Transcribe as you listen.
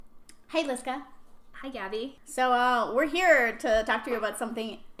Hey, Liska. Hi, Gabby. So, we're here to talk to you about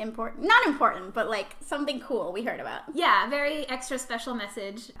something important. Not important, but like something cool we heard about. Yeah, very extra special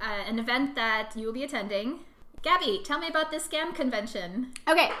message. An event that you will be attending. Gabby, tell me about this scam convention.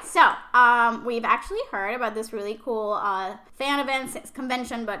 Okay, so, we've actually heard about this really cool fan event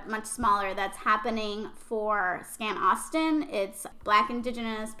convention, but much smaller, that's happening for Scam Austin. It's Black,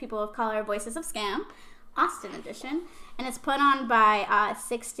 Indigenous, People of Color, Voices of Scam, Austin edition. And it's put on by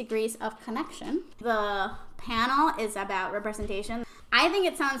 6 Degrees of Connection. The panel is about representation. I think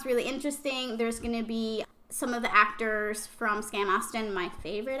it sounds really interesting. There's going to be some of the actors from Scam Austin, my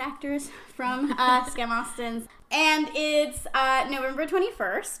favorite actors from Scam Austin. And it's November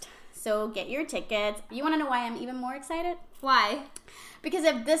 21st, so get your tickets. You want to know why I'm even more excited? Why? Because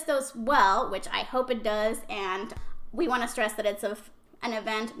if this does well, which I hope it does, and we want to stress that it's an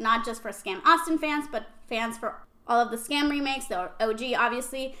event not just for Scam Austin fans, but fans for all of the Scam remakes, the OG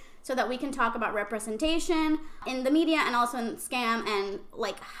obviously, so that we can talk about representation in the media and also in Scam and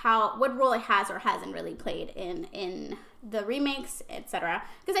like what role it has or hasn't really played in the remakes, etc.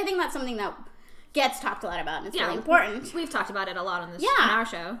 Because I think that's something that gets talked a lot about and it's really important. We've talked about it a lot on our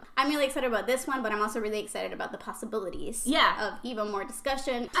show. I'm really excited about this one, but I'm also really excited about the possibilities of even more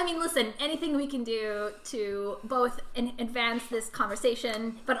discussion. I mean, listen, anything we can do to both advance this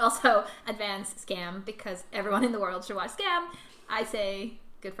conversation, but also advance Scam, because everyone in the world should watch Scam, I say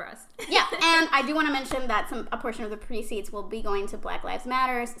good for us. Yeah, and I do want to mention that a portion of the proceeds will be going to Black Lives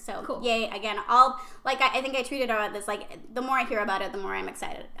Matters. So, cool. Yay! Again, I think I tweeted about this. Like, the more I hear about it, the more I'm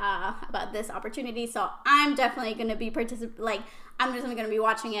excited about this opportunity. So, I'm definitely going to be I'm definitely going to be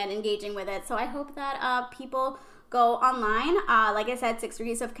watching it, engaging with it. So, I hope that people go online. Like I said, 6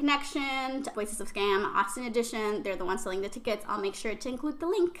 Degrees of Connection, Voices of Scam, Austin Edition. They're the ones selling the tickets. I'll make sure to include the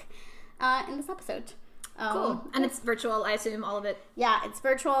link in this episode. Cool. And it's virtual, I assume, all of it? Yeah, it's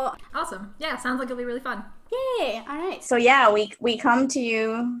virtual. Awesome. Yeah, sounds like it'll be really fun. Yay! All right. So yeah, we come to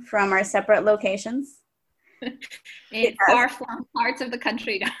you from our separate locations. In far-flung parts of the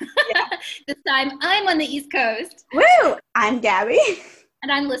country. Yeah. This time, I'm on the East Coast. Woo! I'm Gabby.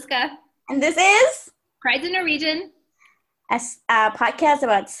 And I'm Liska. And this is Pride in Norwegian. A podcast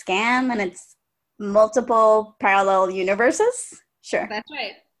about Scam and its multiple parallel universes. Sure. That's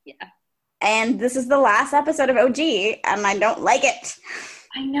right. Yeah. And this is the last episode of OG, and I don't like it.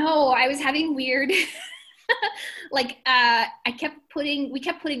 I know. I was having weird, we kept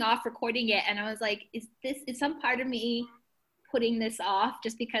putting off recording it, and I was like, is some part of me putting this off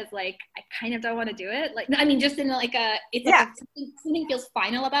just because, like, I kind of don't want to do it? Like, I mean, just in something feels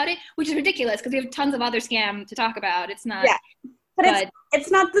final about it, which is ridiculous because we have tons of other Scam to talk about. It's not. Yeah. But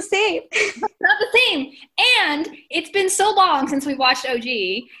it's not the same. It's not the same. And it's been so long since we watched OG.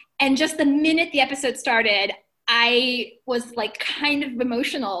 And just the minute the episode started, I was like kind of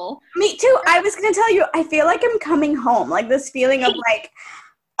emotional. Me too. I was going to tell you, I feel like I'm coming home. Like this feeling of like,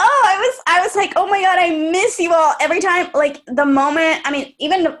 I was like, oh my God, I miss you all every time. Like the moment,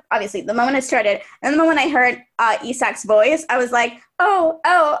 obviously the moment it started and the moment I heard Isak's voice, I was like, oh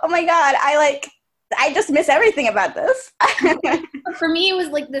my God. I just miss everything about this. For me, it was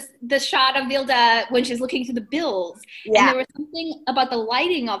like the shot of Vilda when she's looking through the bills. Yeah. And there was something about the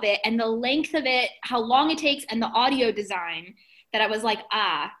lighting of it and the length of it, how long it takes, and the audio design that I was like,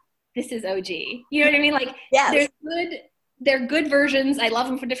 this is OG. You know what I mean? Like, yes. They're good versions. I love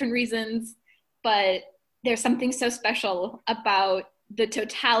them for different reasons. But there's something so special about the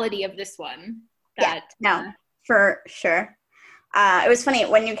totality of this one. For sure. It was funny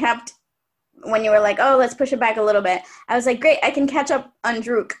when you were like, oh, let's push it back a little bit. I was like, great, I can catch up on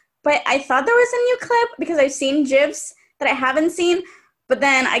Druk. But I thought there was a new clip because I've seen GIFs that I haven't seen, but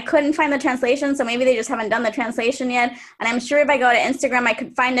then I couldn't find the translation, so maybe they just haven't done the translation yet. And I'm sure if I go to Instagram, I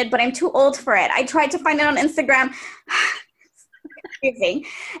could find it, but I'm too old for it. I tried to find it on Instagram. Confusing.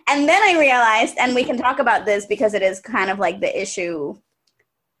 And then I realized, and we can talk about this because it is kind of like the issue.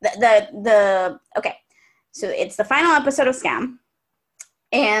 Okay, so it's the final episode of Scam.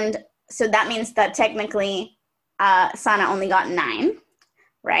 And so that means that technically Sana only got 9,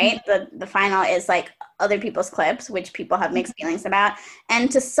 right? Mm-hmm. The final is like other people's clips, which people have mixed feelings about.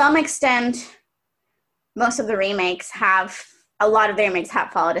 And to some extent, most of the remakes a lot of the remakes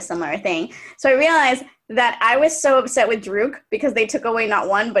have followed a similar thing. So I realized that I was so upset with Druk because they took away not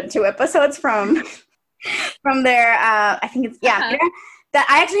 1, but 2 episodes from their, I think it's, that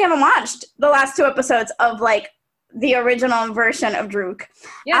I actually haven't watched the last 2 episodes of like, the original version of Druk.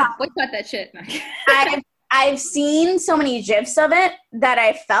 Yeah, boycott that shit. I've seen so many GIFs of it that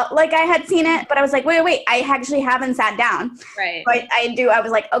I felt like I had seen it, but I was like, wait, I actually haven't sat down. Right. But I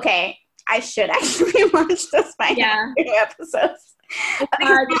was like, okay, I should actually watch this by 2 episodes.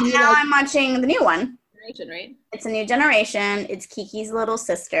 Okay, so now I'm watching the new one. Right? It's a new generation. It's Kiki's little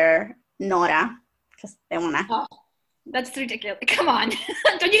sister, Nora. Because they want to. Oh, that's ridiculous. Come on.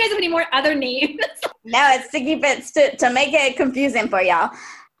 Don't you guys have any more other names? No, it's to keep it, to make it confusing for y'all.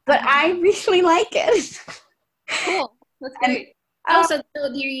 But I really like it. Cool. That's great. Also,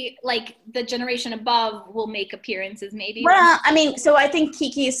 the generation above will make appearances, maybe. Well, I mean, so I think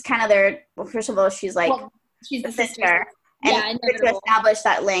Kiki's kind of their. Well, first of all, she's like she's the sister, and yeah, to establish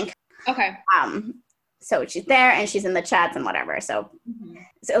that link. Okay. So she's there, and she's in the chats and whatever. So,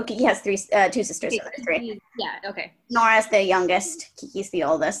 so Kiki has two sisters. So there's three. Yeah. Okay. Nora's the youngest. Kiki's the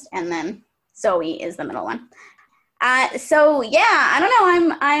oldest, and then Zoe is the middle one. So yeah, I don't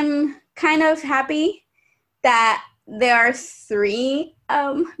know. I'm kind of happy that there are 3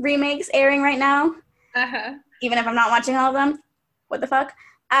 remakes airing right now. Even if I'm not watching all of them. What the fuck?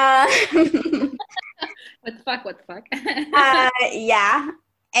 What the fuck? Yeah.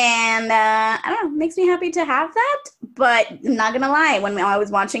 And I don't know, makes me happy to have that. But I'm not gonna lie, when I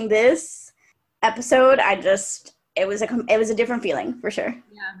was watching this episode, it was a different feeling for sure.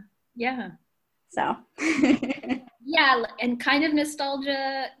 Yeah. So. Yeah, and kind of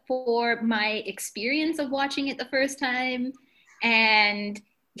nostalgia for my experience of watching it the first time. And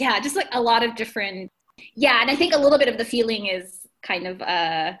yeah, just like a lot of different, and I think a little bit of the feeling is kind of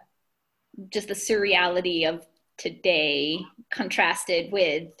just the surreality of today contrasted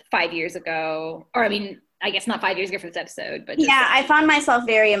with 5 years ago. Or I mean, I guess not 5 years ago for this episode, but I found myself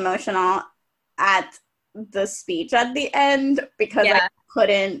very emotional at the speech at the end because I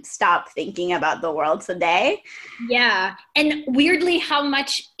couldn't stop thinking about the world today. Yeah. And weirdly how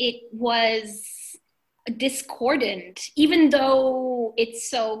much it was discordant, even though it's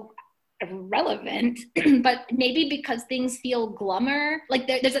so relevant, but maybe because things feel glummer. Like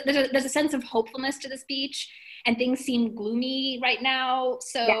there's a sense of hopefulness to the speech, and things seem gloomy right now.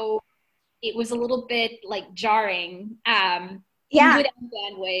 So it was a little bit like jarring. In good and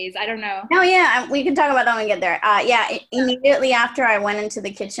bad ways. I don't know. No, we can talk about that when we get there. Immediately after I went into the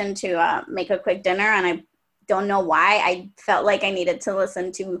kitchen to make a quick dinner, and I don't know why, I felt like I needed to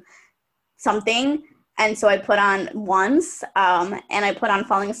listen to something. And so I put on Once, and I put on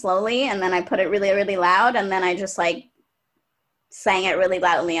Falling Slowly, and then I put it really, really loud, and then I just like sang it really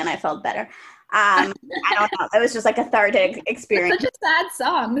loudly, and I felt better. I don't know. It was just like a cathartic experience. It's such a sad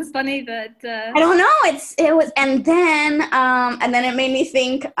song. It's funny that I don't know. It was, and then it made me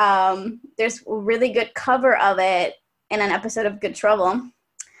think. There's a really good cover of it in an episode of Good Trouble,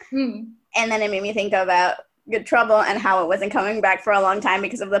 and then it made me think about Good Trouble and how it wasn't coming back for a long time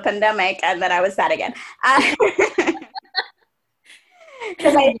because of the pandemic, and then I was sad again.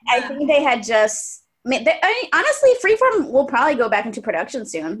 Because I think they had just. Honestly, Freeform will probably go back into production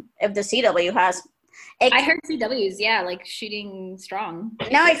soon if the CW has. I heard CW's, like shooting strong.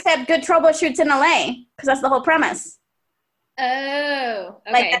 No, except Good Trouble shoots in LA because that's the whole premise. Oh,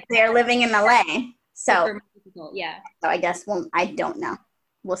 okay. Like they're living in LA. So yeah. So I guess I don't know.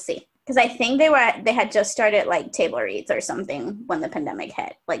 We'll see. Because I think they had just started like table reads or something when the pandemic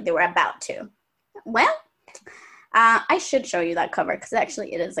hit. Like they were about to. Well, I should show you that cover because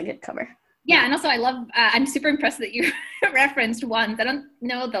actually it is a good cover. Yeah, and also I love, I'm super impressed that you referenced Once. I don't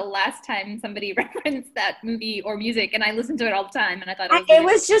know the last time somebody referenced that movie or music, and I listened to it all the time, and I thought it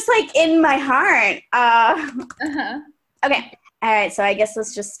was just like in my heart. Okay, all right, so I guess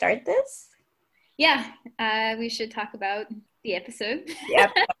let's just start this. Yeah, we should talk about the episode. Yep.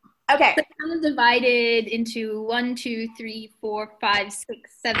 Okay. So kind of divided into 1, 2, 3, 4, 5,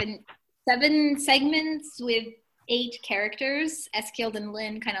 6, 7 segments with 8 characters, Eskild and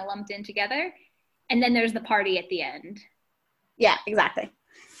Lynn kind of lumped in together. And then there's the party at the end. Yeah, exactly.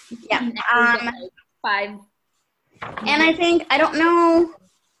 Yeah. 5. And I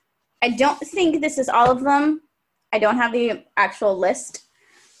don't think this is all of them. I don't have the actual list.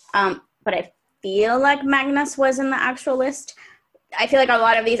 But I feel like Magnus was in the actual list. I feel like a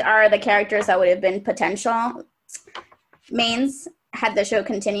lot of these are the characters that would have been potential mains had the show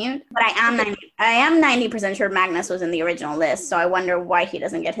continued, but I am 90% sure Magnus was in the original list, so I wonder why he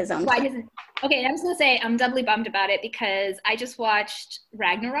doesn't get his own. Okay, I was gonna say I'm doubly bummed about it because I just watched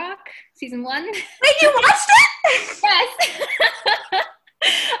Ragnarok season 1. Wait, you watched it? Yes.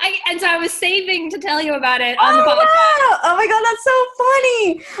 And so I was saving to tell you about it on the podcast. Wow. Oh my god, that's so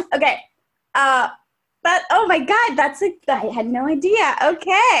funny. Okay, oh my god, I had no idea.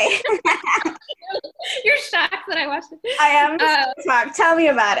 Okay. You're shocked that I watched it. I am shocked. Tell me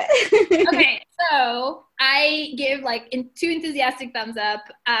about it. Okay, so I give 2 enthusiastic thumbs up.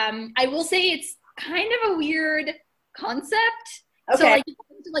 I will say it's kind of a weird concept Okay. So like, to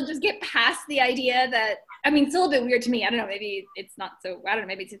like just get past the idea that, I mean, it's a little bit weird to me. I don't know, maybe it's not so, I don't know,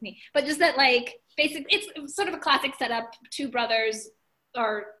 maybe it's just me. But just that like, basically, it's sort of a classic setup, two brothers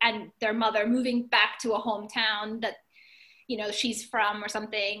and their mother moving back to a hometown that, you know, she's from or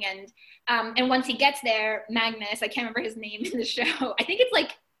something. And once he gets there, Magnus, I can't remember his name in the show. I think it's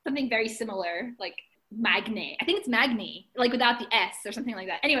like something very similar, like Magne. I think it's Magni, like without the S or something like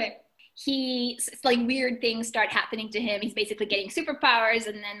that. Anyway, it's like weird things start happening to him. He's basically getting superpowers,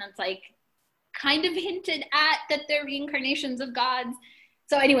 and then it's like kind of hinted at that they're reincarnations of gods.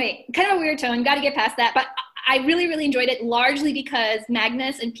 So anyway, kind of a weird tone. Got to get past that. But I really, really enjoyed it, largely because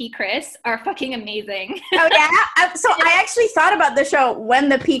Magnus and P. Chris are fucking amazing. Oh, yeah? So I actually thought about the show when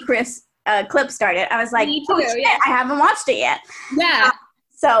the P. Chris clip started. I was like, Me too, oh, shit, yeah. I haven't watched it yet. Yeah.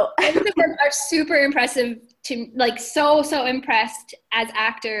 So Both of them are super impressive to, like, so impressed as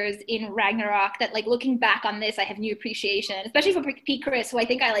actors in Ragnarok that, like, looking back on this, I have new appreciation, especially for P. Chris, who I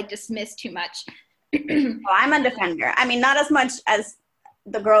think I, like, dismissed too much. well, I'm a defender. I mean, not as much as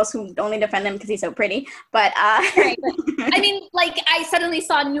the girls who only defend him because he's so pretty, but Right, but I mean, like, I suddenly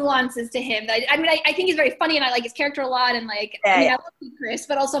saw nuances to him. I mean, I think he's very funny, and I like his character a lot, and like, Yeah, I mean, yeah. I love Pete Chris,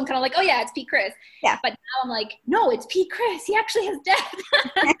 but also I'm kind of like, oh yeah, it's Pete Chris. Yeah. But now I'm like, no, it's Pete Chris. He actually has depth.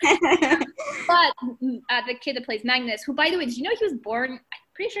 But the kid that plays Magnus, who, by the way, did you know he was born? I'm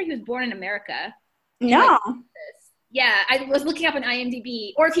pretty sure he was born in America. no. Yeah, I was looking up on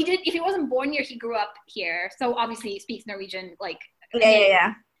IMDb, or if he wasn't born here, he grew up here. So obviously he speaks Norwegian, like.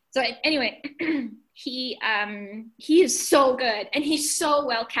 Yeah. So anyway, he is so good, and he's so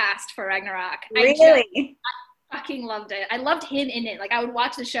well cast for Ragnarok. Really? I fucking loved it. I loved him in it. Like, I would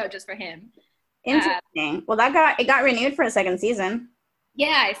watch the show just for him. Interesting. Well, it got renewed for a second season.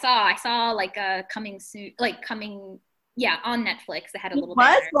 Yeah, I saw like coming soon, yeah, on Netflix. They had a He little. was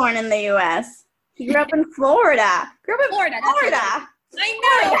banner. born in the U.S. He grew up in Florida. Florida. That's Florida. right. I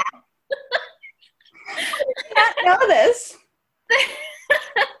know. I did not know this.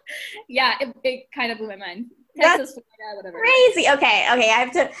 Yeah, it kind of blew my mind. That's Texas, Florida, whatever. Crazy. Okay.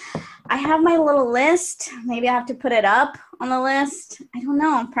 I have my little list. Maybe I have to put it up on the list. I don't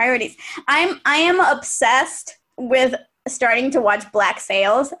know. Priorities. I am obsessed with starting to watch Black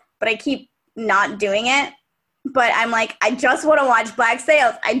Sails, but I keep not doing it. But I'm like, I just want to watch Black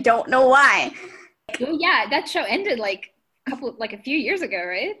Sails. I don't know why. Oh, yeah, that show ended like a few years ago,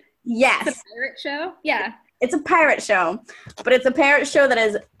 right? Yes. It's a pirate show. Yeah. It's a pirate show, but it's a pirate show that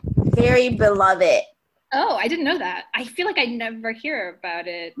is very beloved. Oh, I didn't know that. I feel like I never hear about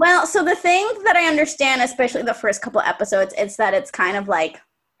it. Well, so the thing that I understand, especially the first couple episodes, is that it's kind of like,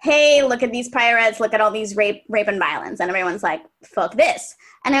 hey, look at these pirates, look at all these rape and violence, and everyone's like, fuck this.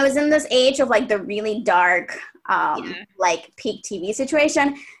 And I was in this age of like the really dark, like peak TV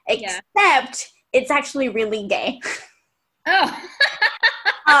situation, except it's actually really gay. Oh.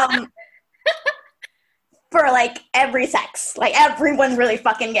 For like every sex, like everyone's really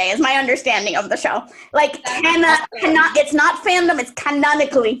fucking gay is my understanding of the show. Like it's not fandom, it's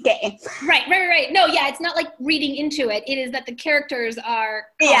canonically gay. Right. No, yeah, it's not like reading into it. It is that the characters are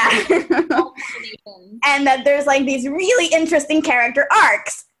and that there's like these really interesting character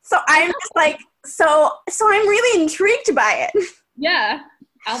arcs. So I'm just like so I'm really intrigued by it. Yeah.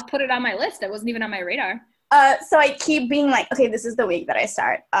 I'll put it on my list. That wasn't even on my radar. So I keep being like, okay, this is the week that I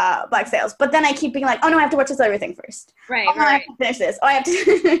start Black Sails. But then I keep being like, oh no, I have to watch this other thing first. Right, I have to finish this. Oh, I have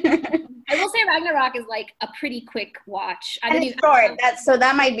to. I will say Ragnarok is like a pretty quick watch. And it's short. So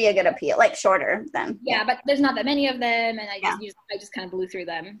that might be a good appeal, like shorter than. Yeah, but there's not that many of them, and I just kind of blew through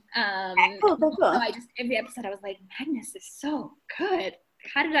them. Cool. So every episode I was like, Magnus is so good.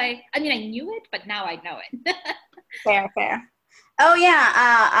 How did I mean, I knew it, but now I know it. Fair. Oh yeah,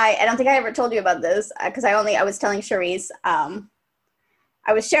 I don't think I ever told you about this because I was telling Cherise.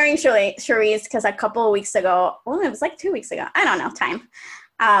 I was sharing Cherise because a couple of weeks ago, well, it was like 2 weeks ago. I don't know, time.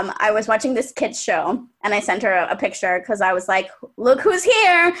 I was watching this kids show and I sent her a picture because I was like, look who's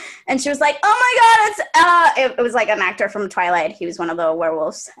here. And she was like, oh my God, it was like an actor from Twilight. He was one of the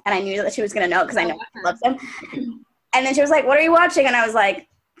werewolves. And I knew that she was going to know because I know she loves him. And then she was like, what are you watching? And I was like,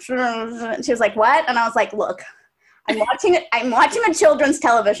 she was like, what? And I was like, look. I'm watching a children's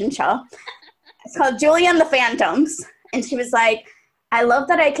television show. It's called Julie and the Phantoms. And she was like, I love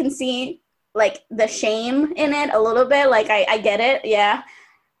that I can see like the shame in it a little bit. Like I get it. Yeah.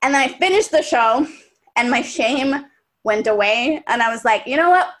 And then I finished the show and my shame went away. And I was like, you know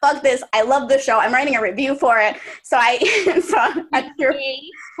what? Fuck this. I love the show. I'm writing a review for it.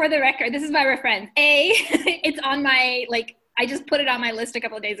 For the record, this is my reference. A, it's on my, like, I just put it on my list a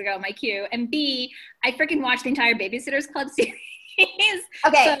couple of days ago, my queue. And B, I freaking watched the entire Babysitter's Club series.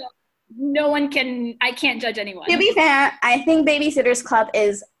 Okay. So, I can't judge anyone. To be fair, I think Babysitter's Club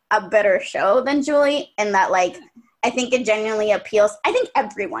is a better show than Julie in that, like, I think it genuinely appeals. I think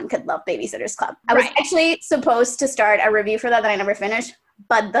everyone could love Babysitter's Club. I was actually supposed to start a review for that I never finished,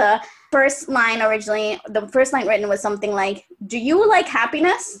 but the first line written was something like, do you like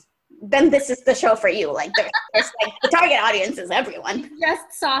happiness? Then this is the show for you. Like, there's like, the target audience is everyone.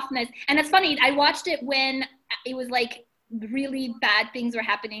 Just softness. And it's funny, I watched it when it was like really bad things were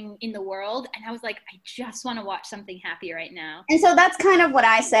happening in the world, and I was like, I just want to watch something happy right now. And so that's kind of what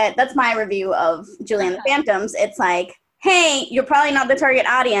I said. That's my review of Julie and the Phantoms. It's like, hey, you're probably not the target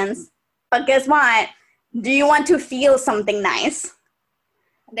audience, but guess what? Do you want to feel something nice?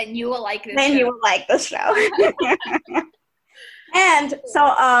 Then you will like this show. You will like this show. And so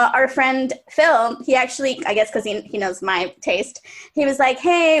our friend Phil, he actually, I guess because he knows my taste, he was like,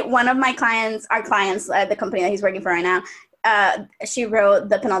 hey, one of my clients, the company that he's working for right now, she wrote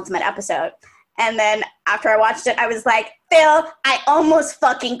the penultimate episode. And then after I watched it, I was like, Phil, I almost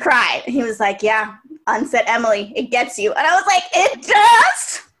fucking cried. He was like, yeah, Unset Emily, it gets you. And I was like, it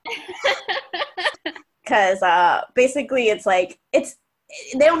does? Because basically it's like, they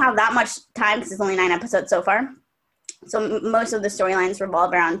don't have that much time because it's only 9 episodes so far. So most of the storylines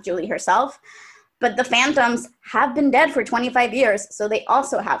revolve around Julie herself. But the Phantoms have been dead for 25 years, so they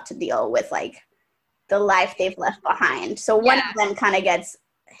also have to deal with, like, the life they've left behind. So one of them kind of gets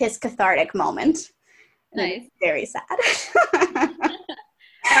his cathartic moment. Nice. Very sad.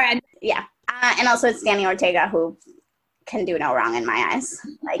 All right. Yeah. And also it's Danny Ortega, who can do no wrong in my eyes.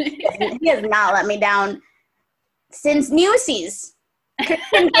 Like, he has not let me down since Newsies.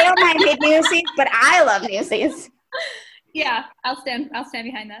 Kristen Gale might hate Newsies, but I love Newsies. Yeah, I'll stand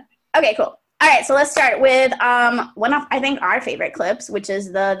behind that. Okay, cool. All right, so let's start with one of, I think, our favorite clips, which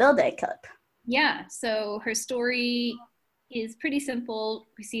is the Vilde clip. Yeah, so her story is pretty simple.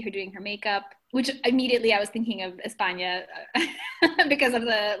 We see her doing her makeup, which immediately I was thinking of España because of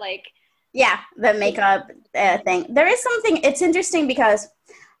the, like... Yeah, the makeup thing. There is something, it's interesting because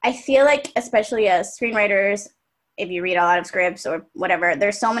I feel like, especially as screenwriters, if you read a lot of scripts or whatever,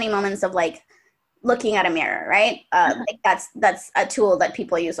 there's so many moments of, like, looking at a mirror, right? Like that's a tool that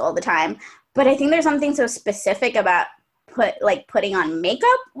people use all the time. But I think there's something so specific about putting on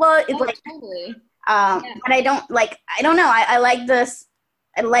makeup. Well, it's totally. But I don't know. I like this.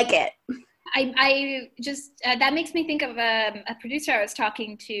 I like it. I just, that makes me think of a producer I was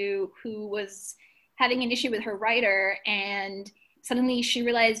talking to who was having an issue with her writer, and suddenly she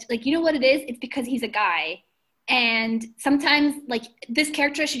realized, like, you know what it is? It's because he's a guy. And sometimes, like, this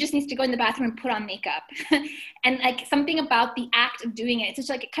character, she just needs to go in the bathroom and put on makeup. And, like, something about the act of doing it, it's just,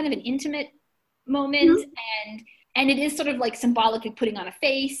 like, kind of an intimate moment. Mm-hmm. And it is sort of, like, symbolically putting on a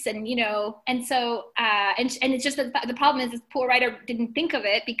face. And, you know, and so, and it's just that the problem is this poor writer didn't think of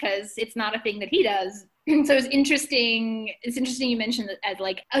it because it's not a thing that he does. So it's interesting you mentioned it as,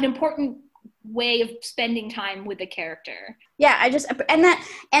 like, an important way of spending time with the character. Yeah,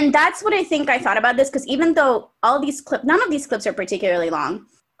 and that's what I think I thought about this, because even though none of these clips are particularly long,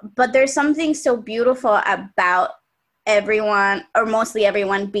 but there's something so beautiful about everyone, or mostly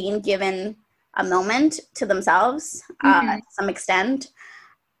everyone, being given a moment to themselves to some extent.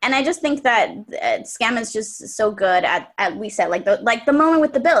 And I just think that Scam is just so good at we said, like the moment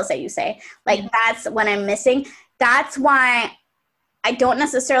with the bills that you say, like, that's when I'm missing. That's why I don't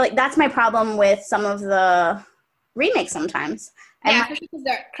necessarily, that's my problem with some of the remakes sometimes. Yeah, especially because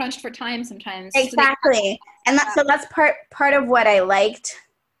they're crunched for time sometimes. Exactly. And that's part of what I liked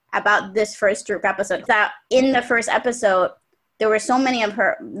about this first group episode. That in the first episode, there were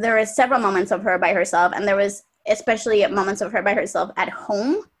several moments of her by herself, and there was especially moments of her by herself at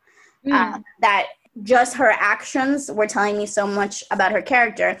home, that just her actions were telling me so much about her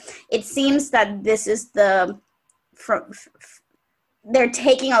character. It seems that this is they're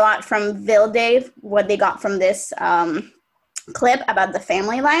taking a lot from Vilde, what they got from this clip about the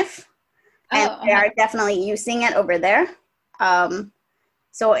family life, and they are definitely using it over there.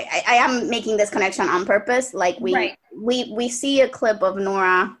 So I am making this connection on purpose. Like, we see a clip of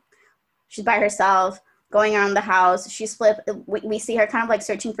Nora. She's by herself, going around the house. We see her kind of like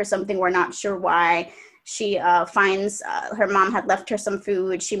searching for something. We're not sure why. She finds her mom had left her some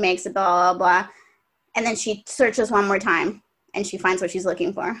food. She makes it, blah, blah, blah. And then she searches one more time, and she finds what she's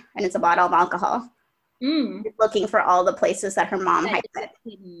looking for. And it's a bottle of alcohol. She's looking for all the places that her mom hides it.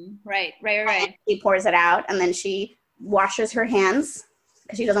 Right. And she pours it out, and then she washes her hands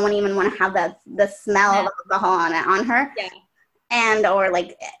because she doesn't even want to have the smell of alcohol on her. Yeah.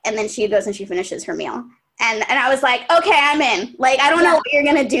 And then she goes and she finishes her meal. And I was like, okay, I'm in. Like, I don't know what you're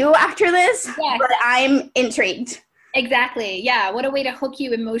going to do after this, but I'm intrigued. Exactly. Yeah. What a way to hook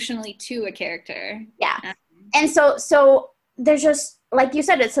you emotionally to a character. Yeah. And so there's just, like you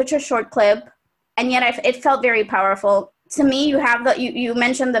said, it's such a short clip, and yet it felt very powerful. To me, you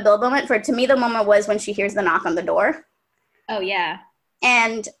mentioned the Bill moment. To me, the moment was when she hears the knock on the door. Oh, yeah.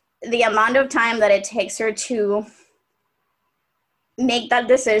 And the amount of time that it takes her to make that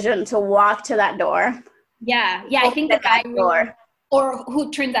decision to walk to that door. Yeah. Yeah. I think the guy really, or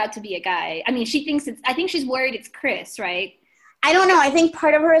who turns out to be a guy. I mean, I think she's worried it's Chris, right? I don't know. I think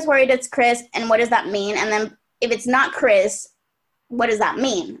part of her is worried it's Chris, and what does that mean? And then if it's not Chris, what does that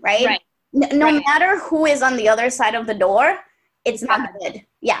mean, right? Right. No matter who is on the other side of the door, it's not good.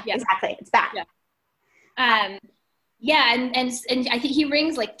 Yeah, exactly. It's bad. Yeah. Yeah, and I think he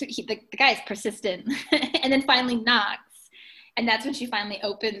rings like the guy is persistent, and then finally knocks, and that's when she finally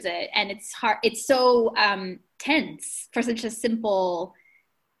opens it, and it's hard. It's so tense for such a simple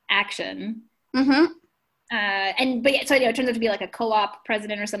action. Mm-hmm. So it turns out to be like a co-op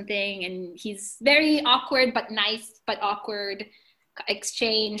president or something, and he's very awkward but nice, but awkward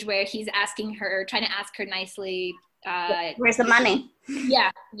exchange where he's trying to ask her nicely. Where's the money?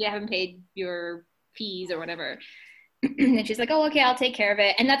 Yeah, you haven't paid your fees or whatever. And she's like, oh, okay, I'll take care of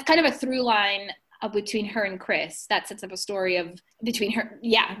it. And that's kind of a through line between her and Chris. That sets up a story between her,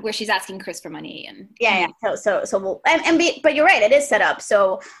 where she's asking Chris for money. And but you're right, it is set up.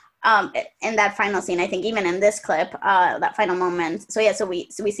 So in that final scene, I think even in this clip, that final moment. So we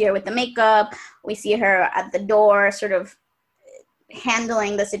see her with the makeup. We see her at the door, sort of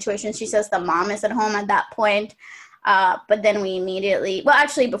handling the situation. She says the mom is at home at that point. But then we immediately,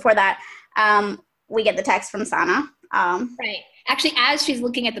 before that, we get the text from Sana. Right. Actually, as she's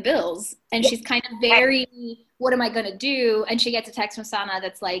looking at the bills, and she's kind of very, what am I going to do? And she gets a text from Sana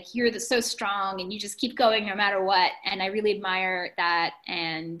that's like, you're so strong, and you just keep going no matter what. And I really admire that.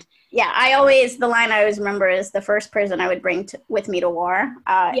 And the line I always remember is the first person I would bring with me to war.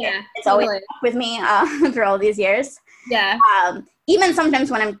 It's always with me through all these years. Yeah. Even sometimes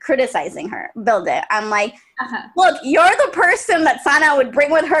when I'm criticizing her, Vilde, I'm like, look, you're the person that Sana would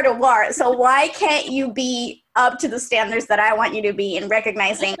bring with her to war. So why can't you be up to the standards that I want you to be in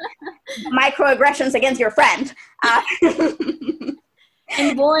recognizing microaggressions against your friend?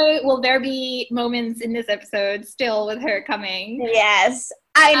 And boy, will there be moments in this episode still with her coming. Yes,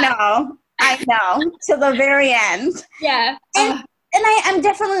 I know. To the very end. Yeah. And I'm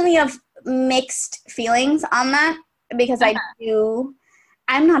definitely of mixed feelings on that. Because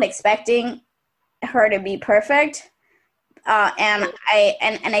I'm not expecting her to be perfect, and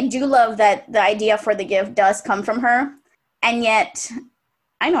I do love that the idea for the gift does come from her, and yet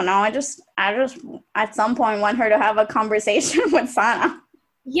I don't know. I just at some point want her to have a conversation with Sana.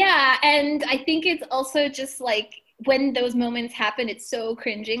 Yeah, and I think it's also just like when those moments happen, it's so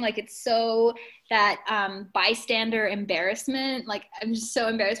cringing. Like it's so that bystander embarrassment. Like I'm just so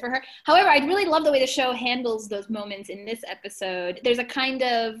embarrassed for her. However, I really love the way the show handles those moments in this episode. There's a kind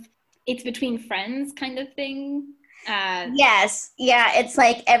of, it's between friends kind of thing. Yes. Yeah. It's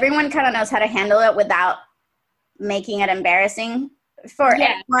like everyone kind of knows how to handle it without making it embarrassing for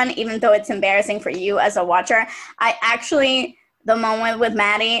everyone, even though it's embarrassing for you as a watcher. I actually, the moment with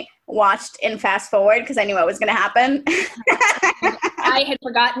Maddie, watched in fast forward because I knew what was going to happen. I had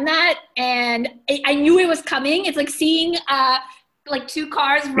forgotten that, and I knew it was coming. It's like seeing like two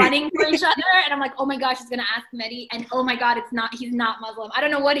cars running for each other, and I'm like, oh my gosh, he's going to ask Mehdi, and oh my god, he's not Muslim. I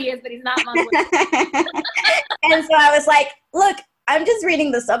don't know what he is, but he's not Muslim. And so I was like, look, I'm just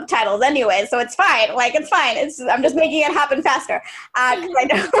reading the subtitles anyway, so it's fine. Like, it's fine. I'm just making it happen faster because I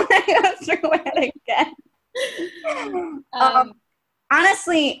don't want to go through it again.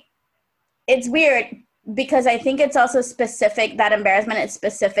 Honestly, it's weird because I think it's also specific, that embarrassment is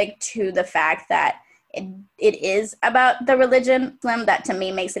specific to the fact that it is about the religion. That to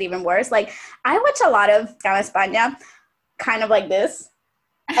me makes it even worse. Like, I watch a lot of Scam España kind of like this,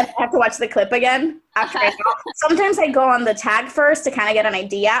 and I have to watch the clip again after I go. Sometimes I go on the tag first to kind of get an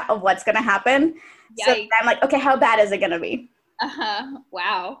idea of what's going to happen. Yikes. So I'm like, okay, how bad is it going to be?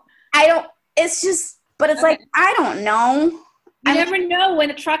 Wow. It's like, I don't know. You never know when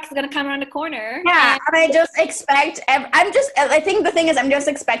a truck is going to come around the corner. Yeah, and I just expect, I think the thing is I'm just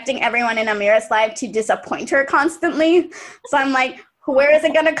expecting everyone in Amira's life to disappoint her constantly. So I'm like, where is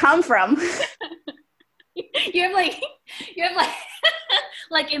it going to come from? You have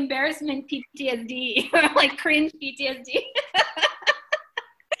like embarrassment PTSD or like cringe PTSD.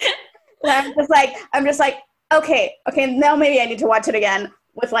 I'm just like, okay, now maybe I need to watch it again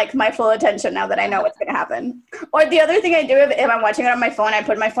with like my full attention now that I know what's going to happen. Or the other thing I do if I'm watching it on my phone, I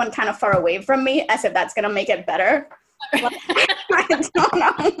put my phone kind of far away from me as if that's going to make it better. I don't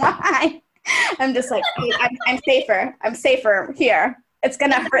know why. I'm just like, I'm safer. I'm safer here. It's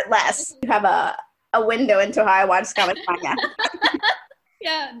gonna hurt less. You have a window into how I watch Scam España.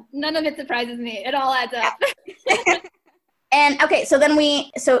 Yeah, none of it surprises me. It all adds up. And okay, so then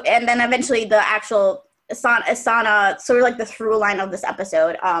eventually the actual Sana, sort of like the through line of this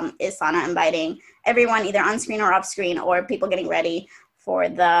episode, is Sana inviting everyone either on screen or off screen, or people getting ready for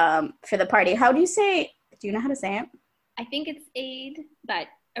the party. How do you know how to say it? I think it's aid.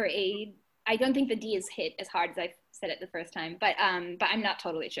 I don't think the D is hit as hard as I said it the first time, but I'm not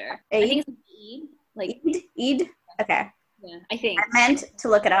totally sure. Aid? I think it's Eid. Like Eid? Okay. Yeah, I think. I meant to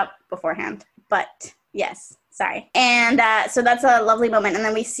look it up beforehand, but yes, sorry. And so that's a lovely moment, and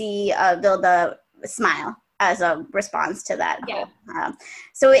then we see Vilde smile as a response to that. Yeah.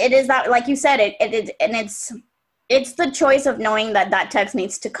 So it is that, like you said, it's the choice of knowing that text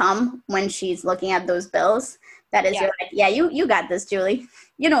needs to come when she's looking at those bills. That is, you're like, yeah, you got this, Julie.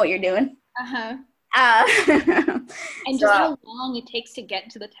 You know what you're doing. Uh-huh. And So, just how long it takes to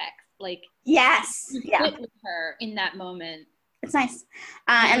get to the text. Like, yes. you Yeah. sit with her in that moment. It's nice.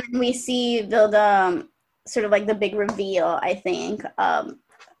 And then we see Vilde, sort of like the big reveal, I think,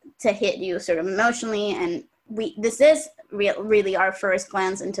 to hit you sort of emotionally. And this is really our first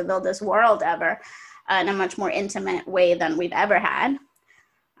glance into Vilde's world ever, in a much more intimate way than we've ever had,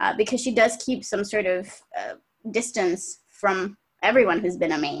 because she does keep some sort of distance from everyone who's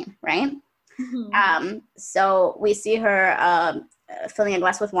been a main, right? Mm-hmm. So we see her filling a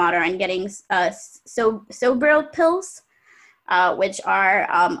glass with water and getting Sobril pills, which are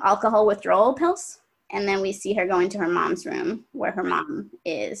alcohol withdrawal pills. And then we see her go into her mom's room, where her mom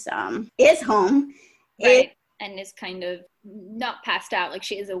is home. Right. And is kind of not passed out, like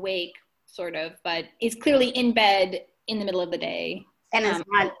she is awake, sort of, but is clearly in bed in the middle of the day. And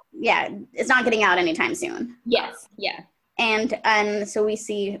it's not getting out anytime soon. Yes, yeah. And so we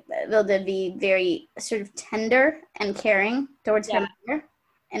see Vilde be very sort of tender and caring towards her mother.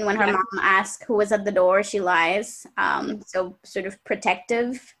 And when her mom asks who was at the door, she lies. So sort of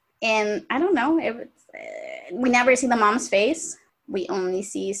protective. And I don't know, we never see the mom's face. We only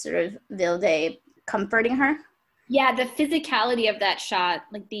see sort of Vilde comforting her. Yeah, the physicality of that shot,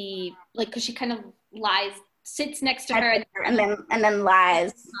 because she kind of sits next to her and then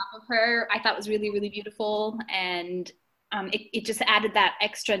lies on top of her, I thought was really, really beautiful. And it just added that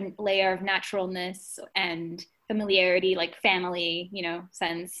extra layer of naturalness and familiarity, like family,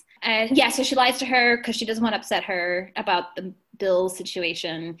 sense. And yeah, so she lies to her because she doesn't want to upset her about the bill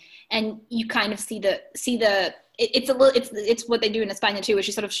situation. And you kind of see it's what they do in España too, where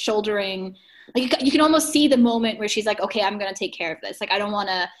she's sort of shouldering, like you can almost see the moment where she's like, okay, I'm going to take care of this. Like, I don't want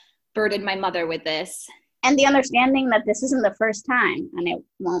to burden my mother with this. And the understanding that this isn't the first time, and it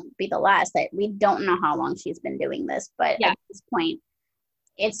won't be the last, that we don't know how long she's been doing this, but at this point,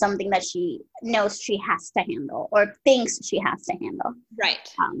 it's something that she knows she has to handle, or thinks she has to handle.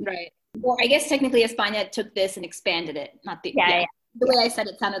 Right, right. Or I guess technically España took this and expanded it, not the... Yeah. The way I said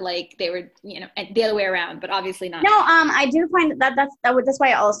it sounded like they were, the other way around, but obviously not. No, I do find that's why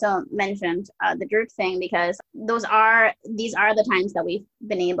I also mentioned the Druk thing, because these are the times that we've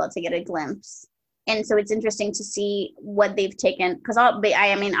been able to get a glimpse. And so it's interesting to see what they've taken, because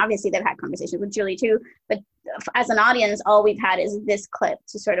obviously they've had conversations with Julie too, but as an audience, all we've had is this clip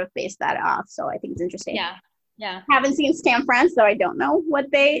to sort of base that off. So I think it's interesting. Yeah. Haven't seen Scam France, so I don't know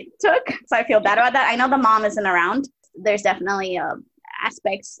what they took. So I feel bad about that. I know the mom isn't around. There's definitely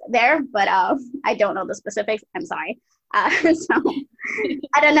aspects there, but I don't know the specifics. I'm sorry. So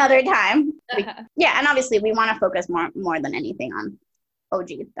at another time. And obviously we want to focus more than anything on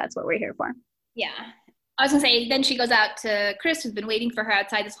OG. That's what we're here for. Yeah. I was going to say, then she goes out to Chris, who's been waiting for her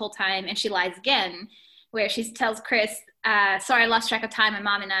outside this whole time, and she lies again, where she tells Chris, sorry, I lost track of time. My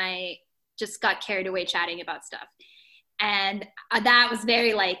mom and I just got carried away chatting about stuff. And that was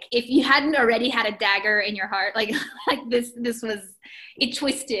very like, if you hadn't already had a dagger in your heart, like this was, it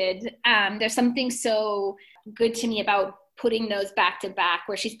twisted. There's something so good to me about putting those back to back,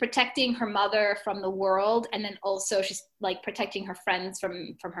 where she's protecting her mother from the world, and then also she's like protecting her friends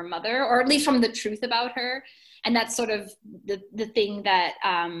from her mother, or at least from the truth about her. And that's sort of the thing that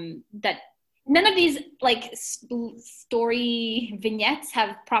that none of these like story vignettes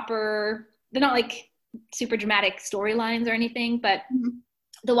have proper, they're not like super dramatic storylines or anything, but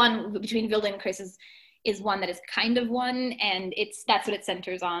the one between Vilde and Chris is one that is kind of one, and that's what it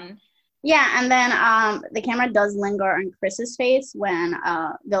centers on. Yeah, and then the camera does linger on Chris's face when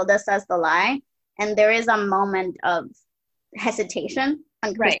Vilde says the lie, and there is a moment of hesitation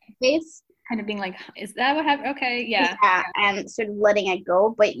on Chris's face. Kind of being like, is that what happened? Okay, yeah. And sort of letting it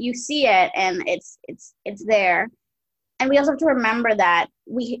go, but you see it, and it's there. And we also have to remember that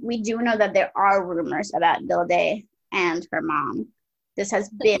we do know that there are rumors about Vilde and her mom. This has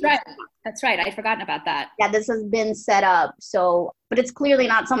been That's right. I'd forgotten about that. Yeah, this has been set up. So, but it's clearly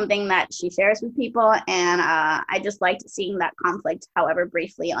not something that she shares with people. And I just liked seeing that conflict, however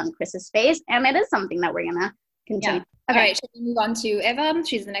briefly, on Chris's face. And it is something that we're gonna continue. Yeah. Okay. All right. Should we move on to Eva?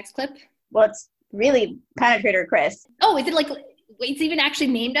 She's the next clip. Well, it's really Penetrator Chris. Oh, is it like it's even actually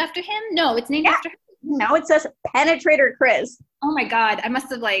named after him? No, it's named after her. No, it says Penetrator Chris. Oh my God, I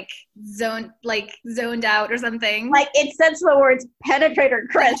must have zoned out or something. Like it says the words Penetrator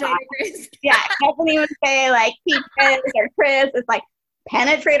Chris. Penetrator Chris. Yeah, it doesn't even say like Pete Chris or Chris. It's like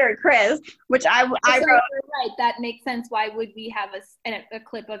Penetrator Chris, which I wrote. Right, that makes sense. Why would we have a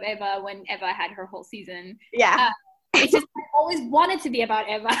clip of Eva when Eva had her whole season? Yeah. It's just I always wanted to be about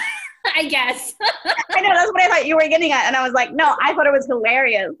Eva, I guess. I know, that's what I thought you were getting at. And I was like, no, I thought it was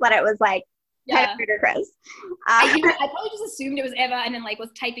hilarious that it was like, Penetrator Chris. I probably just assumed it was Eva and then was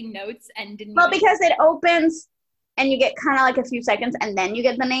typing notes and didn't. Well, because it opens and you get kind of like a few seconds and then you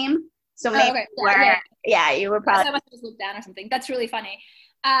get the name. So maybe you were probably. I must have just looked down or something. That's really funny.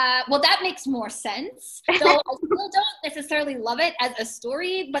 Well, that makes more sense. Though I still don't necessarily love it as a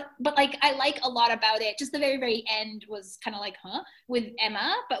story, but I like a lot about it. Just the very, very end was kind of with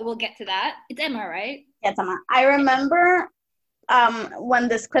Emma, but we'll get to that. It's Emma, right? Yeah, it's Emma. I remember when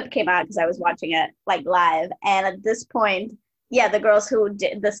this clip came out because I was watching it live, and at this point, the girls who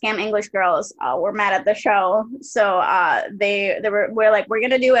did the Scam English girls were mad at the show, so we're like, we're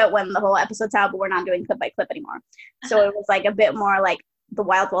gonna do it when the whole episode's out, but we're not doing clip by clip anymore. So it was like a bit more like the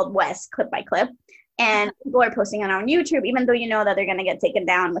Wild Wild West clip by clip, and people are posting it on YouTube, even though you know that they're gonna get taken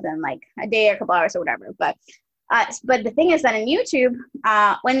down within like a day or a couple hours or whatever, but the thing is that in YouTube,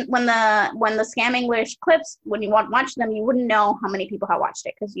 when the Scam English clips, when you watch them, you wouldn't know how many people have watched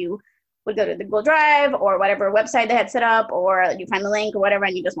it because you would go to the Google Drive or whatever website they had set up, or you find the link or whatever,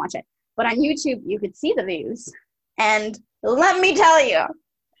 and you just watch it. But on YouTube, you could see the views, and let me tell you,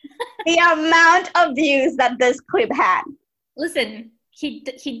 the amount of views that this clip had. Listen,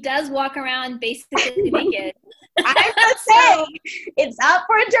 he does walk around basically naked. I'm just saying, it's up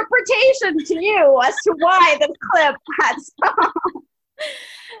for interpretation to you as to why this clip had some.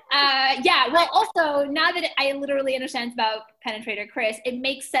 Well, also, now that I literally understand about Penetrator Chris, it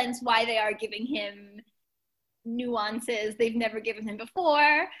makes sense why they are giving him nuances they've never given him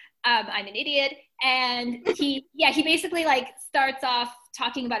before. I'm an idiot. And he basically starts off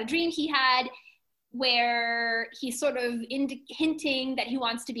talking about a dream he had where he's sort of hinting that he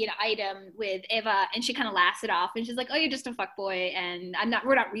wants to be an item with Eva, and she kind of laughs it off, and she's like, "Oh, you're just a fuckboy, and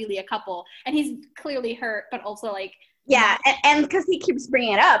we're not really a couple." And he's clearly hurt, but also and because he keeps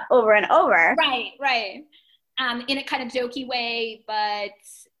bringing it up over and over, right, in a kind of jokey way, but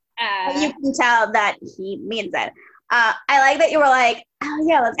you can tell that he means it. I like that you were like, "Oh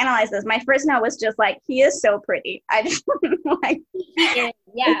yeah, let's analyze this." My first note was just like, "He is so pretty." I just like,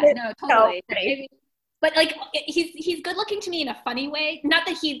 no, totally. So but he's good looking to me in a funny way. Not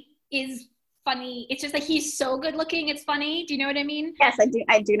that he is funny. It's just he's so good looking. It's funny. Do you know what I mean? Yes, I do.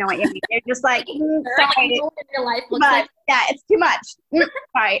 I do know what you mean. You're just like, sorry. Your life looks yeah, it's too much.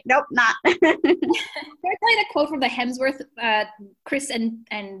 Sorry, nope, not. Can I tell you that quote from the Hemsworth, Chris and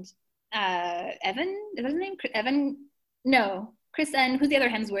Evan? Is that his name? Evan? No, Chris and who's the other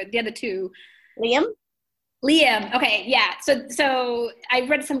Hemsworth? The other two. Liam. Okay, yeah. So I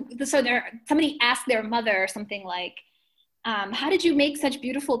read somebody asked their mother something like, how did you make such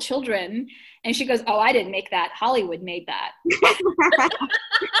beautiful children? And she goes, "Oh, I didn't make that. Hollywood made that."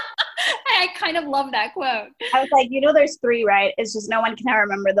 I kind of love that quote. I was like, there's 3, right? It's just no one can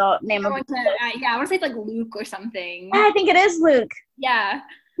remember the name of it. I want to say it's like Luke or something. I think it is Luke. Yeah.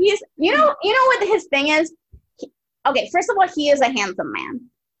 He's, what his thing is? Okay, first of all, he is a handsome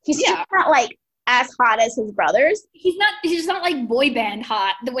man. He's just not as hot as his brothers. He's just not like boy band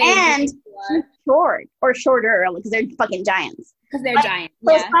hot the way. And he's short or shorter because they're fucking giants. Because they're giants.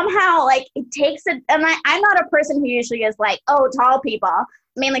 So somehow it takes it. And I'm not a person who usually is like, oh, tall people,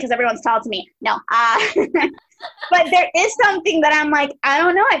 mainly because everyone's tall to me. No, but there is something that I'm like, I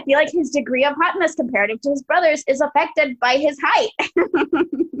don't know. I feel like his degree of hotness comparative to his brothers is affected by his height.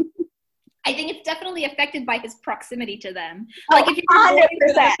 I think it's definitely affected by his proximity to them. If you're going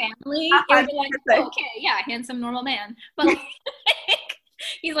to their family, 100%. you're like, oh, okay, yeah, handsome, normal man. But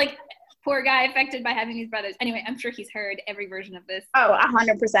he's like, poor guy affected by having these brothers. Anyway, I'm sure he's heard every version of this. Oh,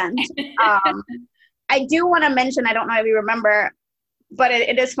 100%. I do want to mention, I don't know if you remember, but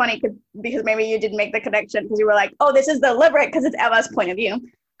it is funny because maybe you didn't make the connection because you were like, oh, this is deliberate because it's Eva's point of view.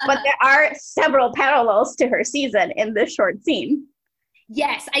 But there are several parallels to her season in this short scene.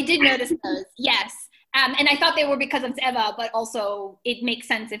 Yes, I did notice those. Yes. And I thought they were because of Eva, but also it makes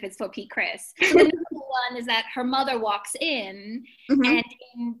sense if it's for P. Chris. So the number one is that her mother walks in, and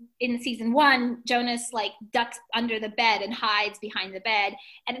in season 1, Jonas like ducks under the bed and hides behind the bed,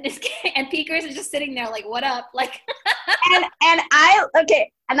 and P. Chris is just sitting there like, "What up?" Like, and I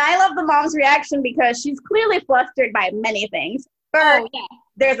love the mom's reaction because she's clearly flustered by many things. First,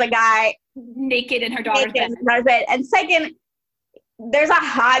 there's a guy naked in her daughter's bed, and second, there's a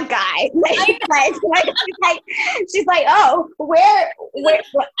hot guy. She's like, oh, where? What?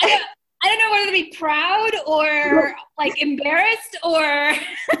 I don't know whether to be proud or like embarrassed or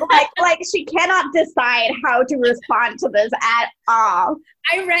like she cannot decide how to respond to this at all.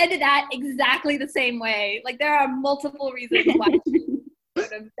 I read that exactly the same way. Like there are multiple reasons why she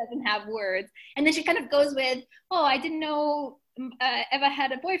sort of doesn't have words, and then she kind of goes with, "Oh, I didn't know Eva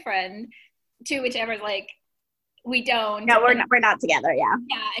had a boyfriend," to which Eva's like, "We don't." Yeah, we're not together. Yeah.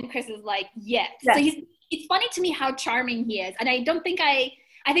 Yeah, and Chris is like, yes. So it's funny to me how charming he is, and I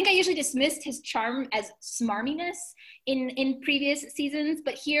think I usually dismissed his charm as smarminess in previous seasons,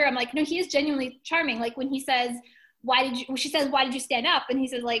 but here I'm like, no, he is genuinely charming. Like when he says, she says, "Why did you stand up?" And he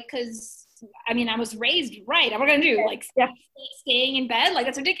says, like, "Cause I mean, I was raised right. What are we gonna do? Like staying in bed? Like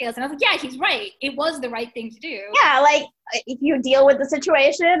that's ridiculous." And I was like, yeah, he's right. It was the right thing to do. Yeah, like if you deal with the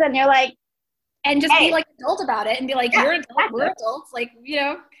situation and you're like, and just be like adult about it and be like, you're adult, we're adults, like, you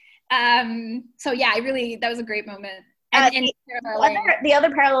know. So yeah, that was a great moment. And the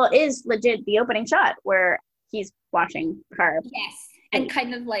other parallel is legit the opening shot where he's watching her. Yes, and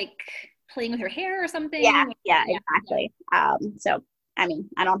kind of like playing with her hair or something. Yeah, exactly. So I mean,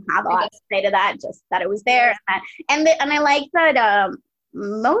 I don't have a lot to say to that, just that it was there. And I like that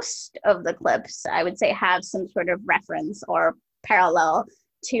most of the clips, I would say, have some sort of reference or parallel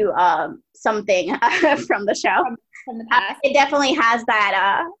to something from the show. From the past. It definitely has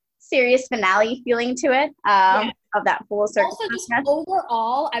that series finale feeling to it, of that full circle. Also, just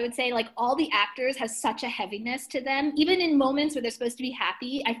overall, I would say like all the actors have such a heaviness to them. Even in moments where they're supposed to be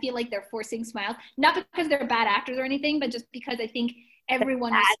happy, I feel like they're forcing smiles. Not because they're bad actors or anything, but just because I think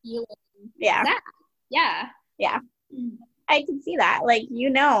everyone is feeling sad. Yeah. I can see that. Like, you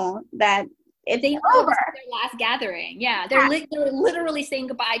know that it's over. Their last gathering. Yeah, they're literally saying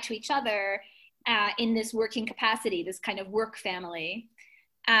goodbye to each other in this working capacity, this kind of work family.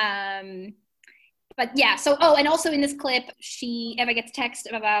 But yeah, so and also in this clip, Eva gets text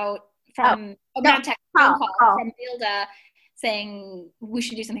about phone call from Vilde saying we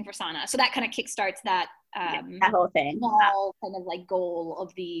should do something for Sana. So that kind of kickstarts that that whole thing. Small kind of like goal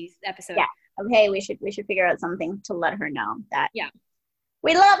of the episode. Yeah. Okay, we should figure out something to let her know that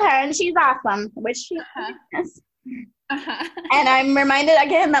we love her and she's awesome, which she is. And I'm reminded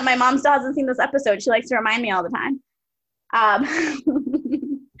again that my mom still hasn't seen this episode. She likes to remind me all the time.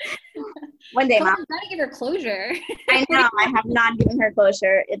 One day, Mom. I'm trying to give her closure. I know. I have not given her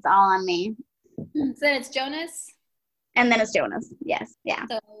closure. It's all on me. So then it's Jonas. And then it's Jonas. Yes. Yeah.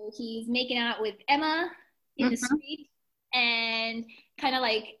 So he's making out with Emma in the street and kind of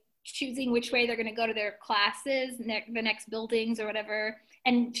like choosing which way they're going to go to their classes, the next buildings or whatever.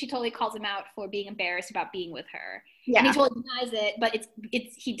 And she totally calls him out for being embarrassed about being with her. Yeah. And he totally denies it, but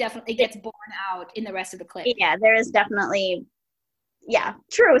he definitely gets borne out in the rest of the clip. Yeah, there is definitely,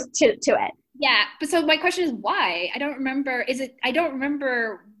 truth to it. Yeah, but so my question is why? I don't remember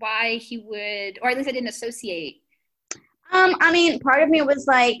why he would, or at least I didn't associate. I mean, part of me was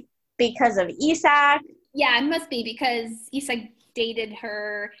like, because of Isak. Yeah, it must be because Isak dated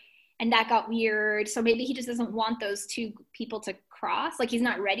her and that got weird. So maybe he just doesn't want those two people to cross. Like he's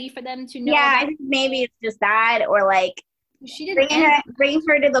not ready for them to know. Yeah, I think maybe it's just that, or like she didn't bring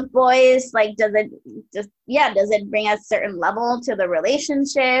her to the boys. Like, does it bring a certain level to the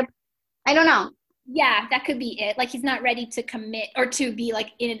relationship? I don't know. Yeah, that could be it. Like he's not ready to commit or to be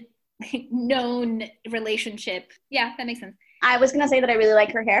like in a known relationship. Yeah, that makes sense. I was gonna say that I really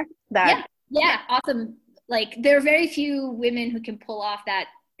like her hair. Yeah, awesome. Like there are very few women who can pull off that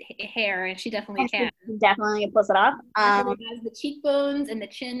hair, and she definitely can. She definitely pulls it off. She has the cheekbones and the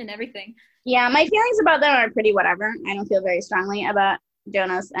chin and everything. Yeah, my feelings about them are pretty whatever. I don't feel very strongly about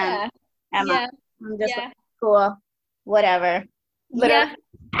Jonas and Emma. Yeah. I'm just like, cool, whatever. Literally,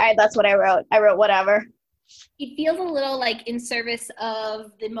 that's what I wrote. I wrote whatever. It feels a little like in service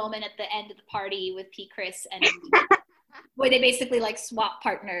of the moment at the end of the party with P. Chris and where they basically like swap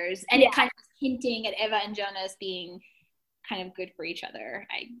partners, and it kind of hinting at Eva and Jonas being kind of good for each other,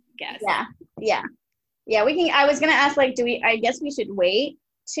 I guess. Yeah. We can. I was gonna ask, like, I guess we should wait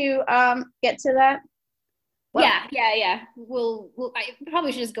to get to that. Well, yeah. I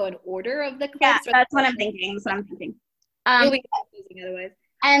probably should just go in order of the clips. Yeah, that's what I'm thinking. We'll be confusing otherwise.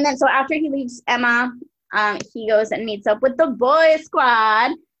 And then so after he leaves Emma, he goes and meets up with the boy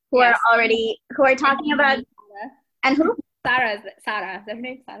squad who are talking about and who? Sarah. Is that her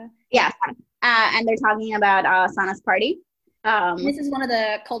name? Sarah. Yeah. And they're talking about Sana's party. This is one of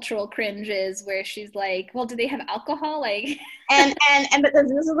the cultural cringes where she's like, "Well, do they have alcohol?" Like, and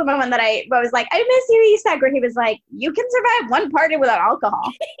this is the moment that I was like, "I miss you, Isak," where he was like, "You can survive one party without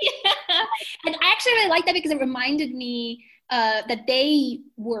alcohol." Yeah. And I actually really like that because it reminded me that they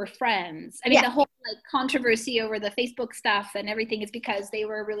were friends. I mean, the whole like controversy over the Facebook stuff and everything is because they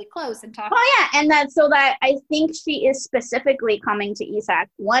were really close and talking. Oh yeah, and that's so that I think she is specifically coming to Isak,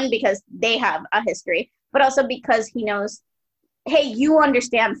 one, because they have a history, but also because he knows, hey, you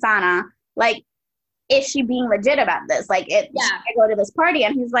understand Sana. Like, is she being legit about this? Like, should I go to this party?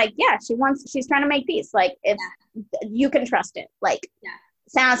 And he's like, yeah, she's trying to make peace. Like, you can trust it. Like,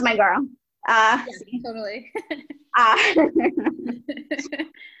 Sana's my girl. Totally.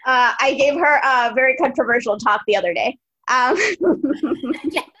 I gave her a very controversial talk the other day.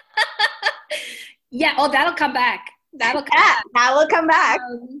 Yeah. Oh, that'll come back. That will come back.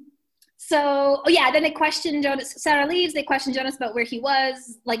 Then they question Jonas. Sarah leaves. They question Jonas about where he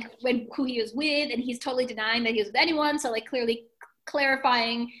was, like who he was with, and he's totally denying that he was with anyone. So like clearly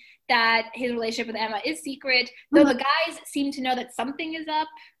clarifying that his relationship with Emma is secret. Though the guys seem to know that something is up.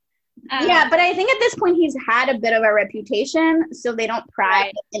 Yeah, but I think at this point he's had a bit of a reputation, so they don't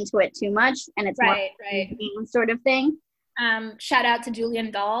pry into it too much, and it's more sort of thing. Shout out to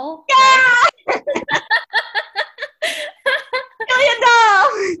Julian Dahl. Yeah! Julian Dahl!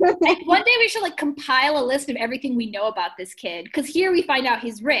 One day we should like compile a list of everything we know about this kid, because here we find out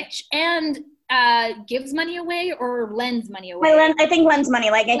he's rich and gives money away or lends money away. I think lends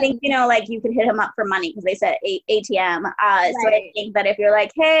money. Like, I think, like you could hit him up for money because they said ATM. So I think that if you're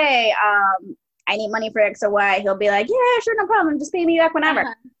like, hey, I need money for X or Y, he'll be like, yeah, sure, no problem. Just pay me back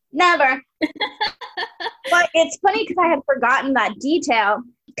whenever. Never. But it's funny because I had forgotten that detail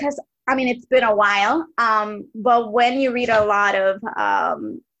because, I mean, it's been a while. But when you read a lot of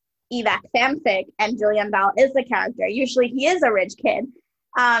Evac fanfic and Julian Dahl is the character, usually he is a rich kid.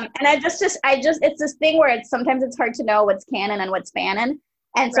 And I just it's this thing where sometimes it's hard to know what's canon and what's fanon.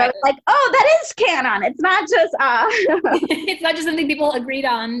 And so I was like, oh, that is canon. It's not just it's not just something people agreed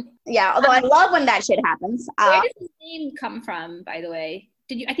on. Yeah, although I love when that shit happens. Where does his name come from, by the way?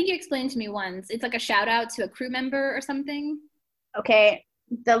 I think you explained to me once. It's like a shout out to a crew member or something. Okay,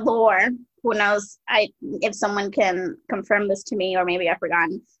 the lore. Who knows? If someone can confirm this to me, or maybe I've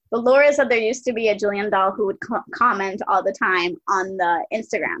forgotten. The lore is that there used to be a Julian Dahl who would comment all the time on the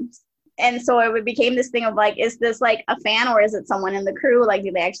Instagrams. And so it became this thing of like, is this like a fan or is it someone in the crew? Like,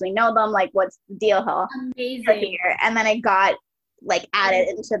 do they actually know them? Like, what's the deal? Amazing. Here? And then it got like added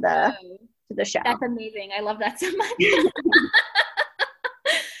into the show. That's amazing. I love that so much.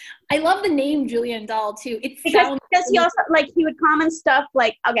 I love the name Julian Dahl too. Because he also like he would comment stuff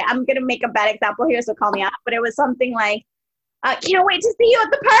like, okay, I'm gonna make a bad example here, so call me out. But it was something like, can't wait to see you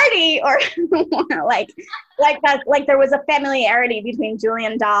at the party, or like that. Like there was a familiarity between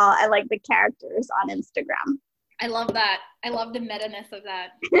Julian Dahl and like the characters on Instagram. I love that. I love the meta-ness of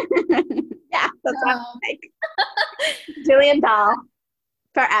that. Yeah, that's what I like. Julian Dahl.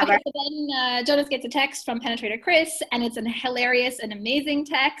 Forever. Okay, so then Jonas gets a text from Penetrator Chris, and it's a hilarious and amazing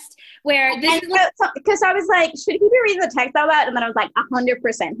text where because I was like, should he be reading the text out loud? And then I was like,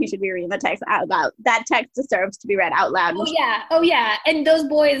 100% he should be reading the text out loud. That text deserves to be read out loud. Oh yeah. And those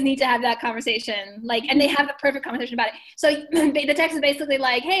boys need to have that conversation. Like, and they have the perfect conversation about it. So the text is basically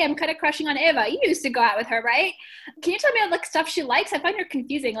like, hey, I'm kind of crushing on Eva. You used to go out with her, right? Can you tell me like stuff she likes? I find her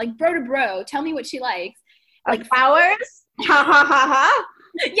confusing. Like bro to bro, tell me what she likes. Like flowers? Ha ha ha ha.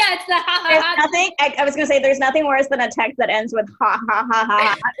 Yeah, it's the ha ha There's ha. nothing. I was gonna say there's nothing worse than a text that ends with ha ha ha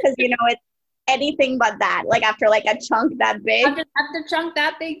ha because it's anything but that. Like after like a chunk that big. After chunk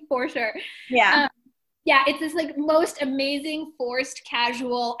that big for sure. Yeah. Yeah, it's this like most amazing forced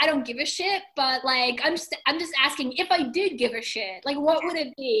casual. I don't give a shit, but like I'm just asking if I did give a shit, like what would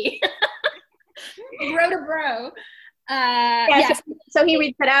it be? Bro to bro. So he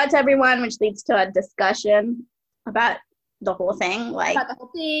reads it out to everyone, which leads to a discussion about the whole thing,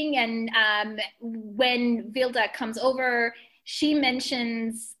 and when Vilda comes over, she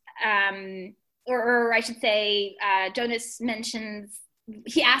mentions, or I should say, Jonas mentions.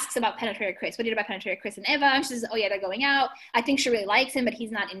 He asks about Penetrator Chris. What do you know about Penetrator Chris and Eva? And she says, oh yeah, they're going out. I think she really likes him, but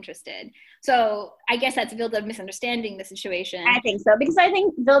he's not interested. So I guess that's Vilda misunderstanding the situation. I think so, because I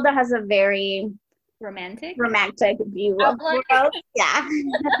think Vilda has a very romantic view of the world. Yeah.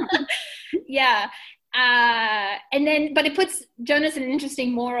 Yeah. And then, but it puts Jonas in an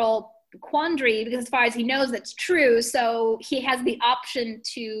interesting moral quandary because as far as he knows, that's true. So he has the option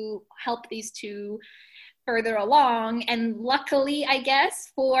to help these two further along. And luckily, I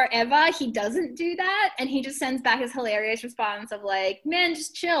guess, for Eva, he doesn't do that. And he just sends back his hilarious response of like, man,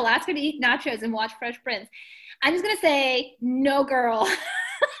 just chill. Ask her to eat nachos and watch Fresh Prince. I'm just going to say no girl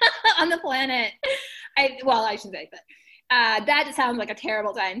on the planet. I shouldn't say, but that sounds like a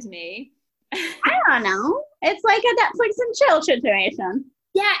terrible time to me. I don't know. It's like a Netflix and chill situation.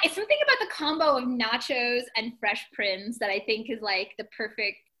 Yeah, it's something about the combo of nachos and Fresh Prince that I think is like the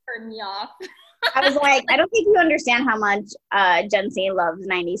perfect turn me off. I was like, I don't think you understand how much Gen Z loves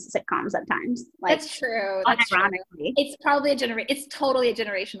 90s sitcoms at times. Like, that's true. That's ironically. True. It's probably it's totally a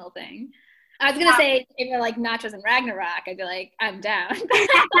generational thing. I was gonna say if you're like nachos and Ragnarok, I'd be like, I'm down.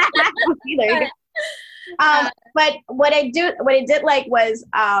 But what I did like was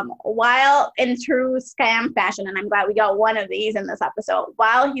while in true scam fashion, and I'm glad we got one of these in this episode,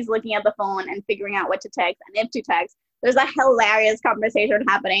 while he's looking at the phone and figuring out what to text and if to text, there's a hilarious conversation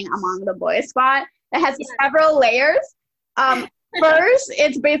happening among the boys squad that has several layers. First,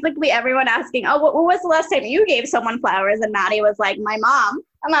 it's basically everyone asking, oh, what was the last time you gave someone flowers? And Maddie was like, my mom.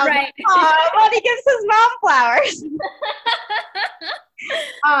 And I was like, oh, Maddie gives his mom flowers.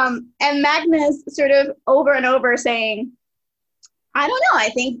 And Magnus sort of over and over saying, I don't know, I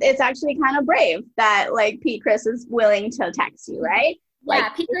think it's actually kind of brave that like Pete Chris is willing to text you, right? Yeah,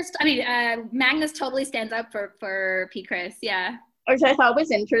 Pete Chris, Magnus totally stands up for Pete Chris, yeah. Which I thought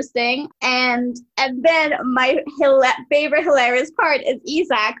was interesting. And then my favorite hilarious part is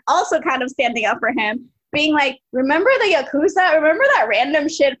Isak also kind of standing up for him, being like, remember the Yakuza? Remember that random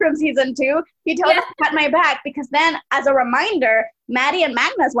shit from season 2? He told us to cut my back because then, as a reminder, Maddie and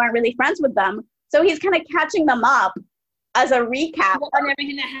Magnus weren't really friends with them. So he's kind of catching them up as a recap on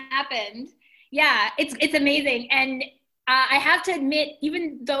everything that happened. Yeah, it's amazing. And I have to admit,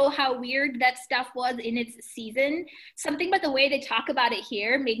 even though how weird that stuff was in its season, something about the way they talk about it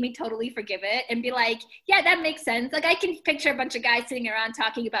here made me totally forgive it and be like, yeah, that makes sense. Like I can picture a bunch of guys sitting around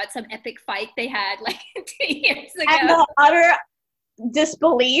talking about some epic fight they had like 2 years ago. And the utter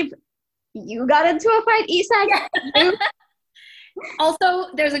disbelief, you got into a fight, Isak? Yeah.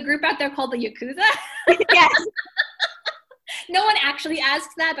 Also, there's a group out there called the Yakuza. Yes. No one actually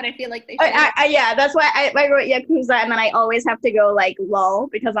asks that, but I feel like they should. Yeah, that's why I wrote Yakuza, and then I always have to go like lol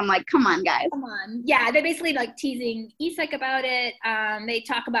because I'm like, come on, guys. Come on. Yeah, they're basically like teasing Isak about it. They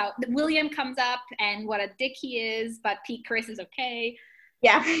talk about William comes up and what a dick he is, but Pete Chris is okay.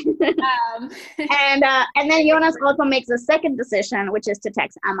 Yeah. And then Jonas also makes a second decision, which is to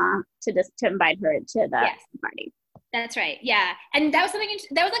text Emma to invite her to the party. That's right. Yeah, and that was something.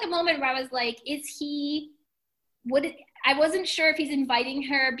 That was like a moment where I was like, I wasn't sure if he's inviting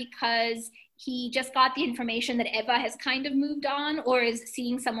her because he just got the information that Eva has kind of moved on or is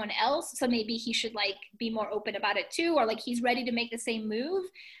seeing someone else. So maybe he should like be more open about it too, or like he's ready to make the same move.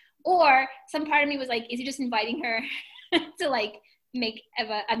 Or some part of me was like, is he just inviting her to like make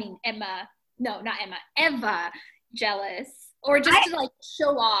Eva jealous, or just to like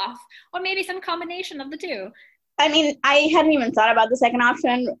show off, or maybe some combination of the two. I mean, I hadn't even thought about the second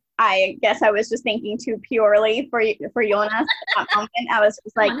option. I guess I was just thinking too purely for Jonas at that moment. I was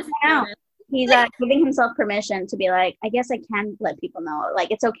just like, no, he's giving himself permission to be like, I guess I can let people know. Like,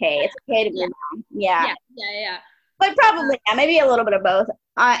 it's okay. It's okay to be wrong. Yeah. But probably, maybe a little bit of both.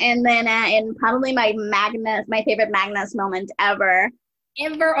 And then in probably my favorite Magnus moment ever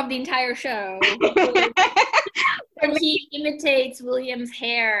of the entire show. When he imitates William's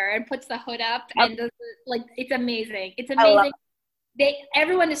hair and puts the hood up and does like, it's amazing. It's amazing.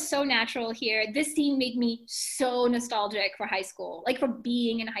 Everyone is so natural here. This scene made me so nostalgic for high school, like for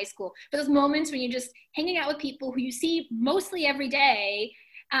being in high school. For those moments when you're just hanging out with people who you see mostly every day,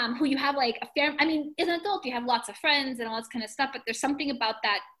 who you have like as an adult, you have lots of friends and all this kind of stuff, but there's something about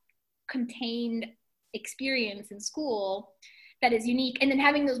that contained experience in school that is unique. And then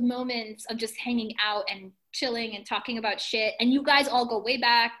having those moments of just hanging out and chilling and talking about shit. And you guys all go way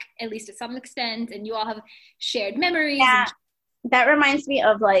back, at least to some extent, and you all have shared memories. Yeah. That reminds me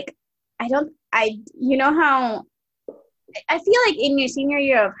of like, you know how I feel like in your senior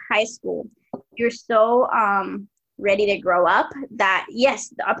year of high school, you're so ready to grow up that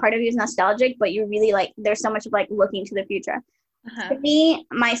yes, a part of you is nostalgic, but you really like, there's so much of like looking to the future. For me,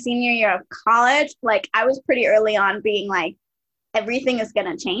 my senior year of college, like I was pretty early on being like, everything is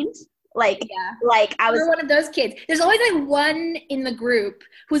gonna change. Like I was one of those kids. There's always like one in the group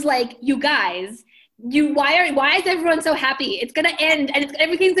who's like, you guys, why is everyone so happy? It's gonna end and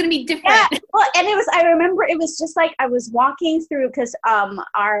everything's gonna be different. Yeah. Well, and I remember it was just like I was walking through because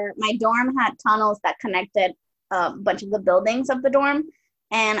my dorm had tunnels that connected a bunch of the buildings of the dorm,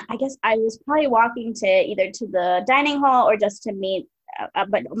 And I guess I was probably walking to either to the dining hall or just to meet,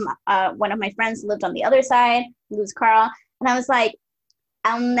 but one of my friends lived on the other side, Luz Carl. And I was like,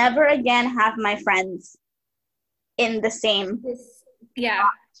 I'll never again have my friends in the same, yeah.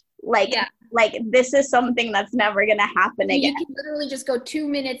 Like this is something that's never gonna happen again. You can literally just go 2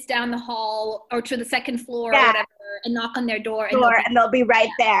 minutes down the hall or to the second floor or whatever and knock on their door and they'll be right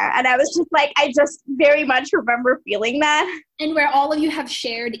there. And I was just like, I just very much remember feeling that. And where all of you have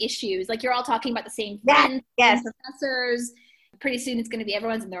shared issues, like you're all talking about the same friends, same professors. Pretty soon it's going to be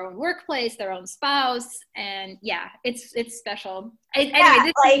everyone's in their own workplace, their own spouse, and it's special.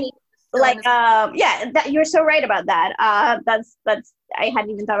 You're so right about that. That's I hadn't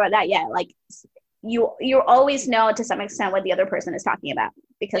even thought about that yet. Like you always know to some extent what the other person is talking about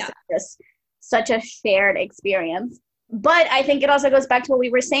because it's just such a shared experience. But I think it also goes back to what we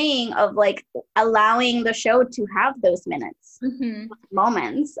were saying of like allowing the show to have those minutes,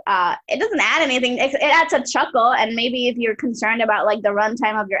 moments. It doesn't add anything. It adds a chuckle. And maybe if you're concerned about like the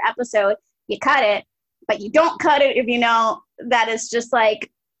runtime of your episode, you cut it, but you don't cut it if you know that it's just like,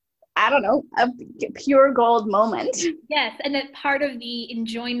 I don't know, a pure gold moment. Yes. And that part of the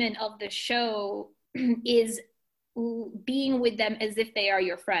enjoyment of the show is being with them as if they are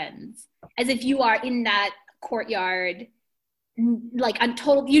your friends, as if you are in that courtyard, like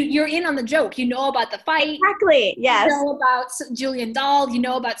you're in on the joke. You know about the fight. Exactly. Yes. You know about Julian Dahl. You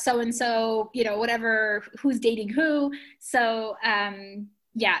know about so and so. You know whatever who's dating who. So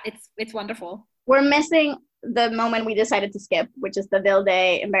it's wonderful. We're missing the moment we decided to skip, which is the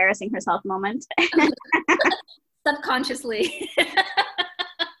Vilde embarrassing herself moment. Subconsciously.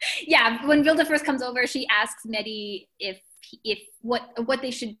 When Vilde first comes over, she asks Mehdi if what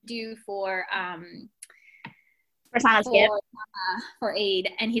they should do for for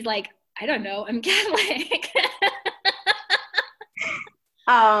aid, and he's like, I don't know, I'm Catholic.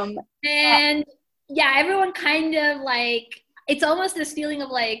 And everyone kind of like, it's almost this feeling of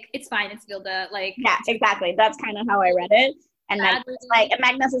like, it's fine, it's Vilde, like exactly. That's kind of how I read it. And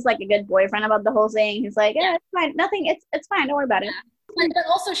Magnus is like a good boyfriend about the whole thing. He's like, it's fine, nothing, it's fine, don't worry about it. But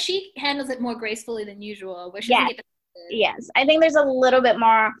also she handles it more gracefully than usual, where she doesn't get Yes, I think there's a little bit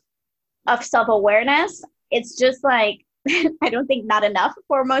more of self-awareness. It's just like, I don't think not enough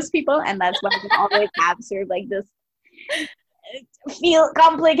for most people, and that's why we always have sort of like this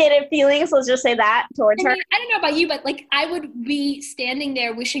complicated feelings, let's just say that, towards her. I don't know about you, but like I would be standing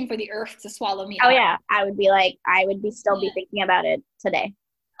there wishing for the earth to swallow me up. Oh yeah, I would be still be thinking about it today.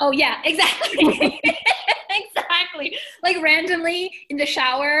 Oh yeah, exactly. Exactly. Like randomly in the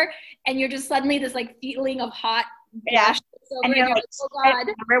shower, and you're just suddenly this like feeling of hot blush. And you're like, oh God. I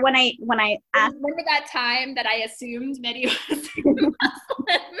remember when I asked. Remember that time that I assumed Mehdi was Muslim?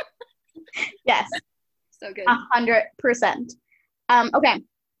 Yes. So good. 100%. Okay.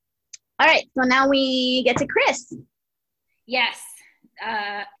 All right. So now we get to Chris. Yes.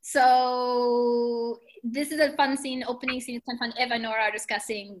 So this is a fun scene, opening scene. It's kind of fun. Eva and Nora are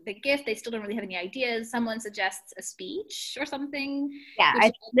discussing the gift. They still don't really have any ideas. Someone suggests a speech or something.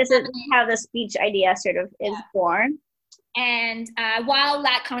 Yeah, this is how the speech idea sort of is born. And while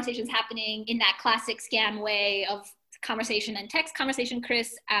that conversation is happening in that classic scam way of conversation and text conversation,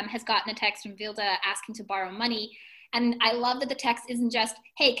 Chris has gotten a text from Vilde asking to borrow money. And I love that the text isn't just,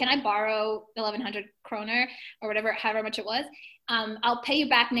 hey, can I borrow 1,100 kroner or whatever, however much it was. I'll pay you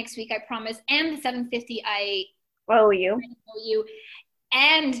back next week, I promise. And the 750 I owe you.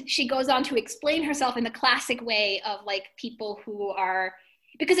 And she goes on to explain herself in the classic way of like people who are,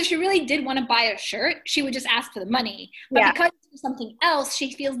 because if she really did want to buy a shirt, she would just ask for the money. But because it's something else,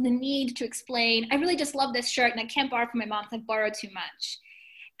 she feels the need to explain, I really just love this shirt and I can't borrow from my mom because I borrowed too much.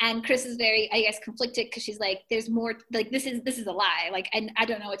 And Chris is very, I guess, conflicted because she's like, there's more, like, this is a lie. Like, and I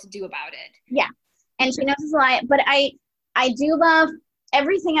don't know what to do about it. Yeah. And she knows it's a lie. But I do love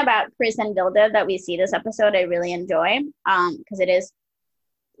everything about Chris and Vilde that we see this episode. I really enjoy because it is,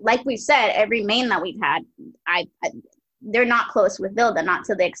 like we've said, every main that we've had, they're not close with Vilde, not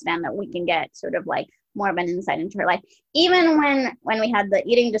to the extent that we can get sort of like more of an insight into her life. Even when we had the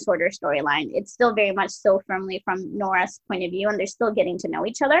eating disorder storyline, it's still very much so firmly from Nora's point of view, and they're still getting to know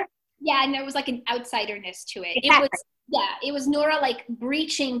each other. Yeah, and there was like an outsiderness to it. Exactly. It was Nora like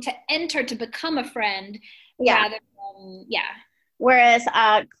breaching to enter to become a friend. Yeah. Rather than, Whereas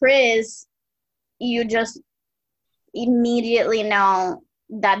Chris, you just immediately know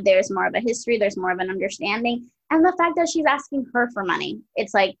that there's more of a history, there's more of an understanding. And the fact that she's asking her for money,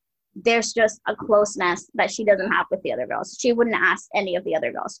 it's like there's just a closeness that she doesn't have with the other girls. She wouldn't ask any of the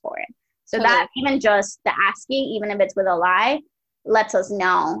other girls for it. So that even just the asking, even if it's with a lie, lets us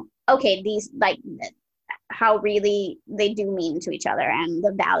know, okay, these, like, how really they do mean to each other and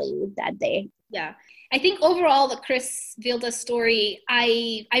the value that they. Yeah. I think overall the Chris Vilda story,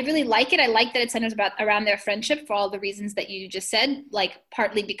 I really like it. I like that it centers around their friendship for all the reasons that you just said, like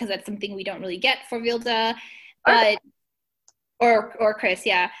partly because that's something we don't really get for Vilda, but or Chris,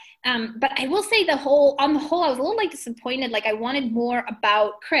 yeah. But I will say on the whole, I was a little like disappointed. Like I wanted more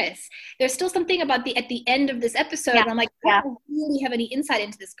about Chris. There's still something about at the end of this episode where I'm like, I don't really have any insight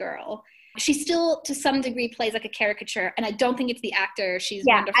into this girl. She still, to some degree, plays like a caricature, and I don't think it's the actor. She's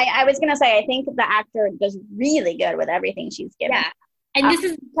wonderful. I was gonna say, I think the actor does really good with everything she's given. Yeah, and this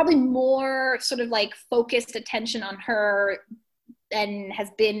is probably more sort of like focused attention on her than has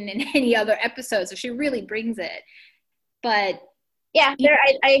been in any other episode. So she really brings it. But yeah,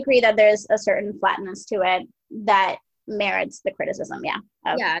 I agree that there's a certain flatness to it that merits the criticism. Yeah.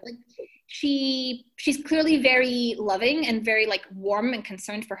 Yeah. Like she's clearly very loving and very like warm and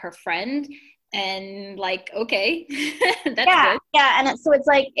concerned for her friend. And like, okay, that's good. Yeah. And so it's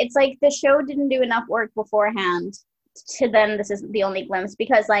like the show didn't do enough work beforehand to then this is the only glimpse,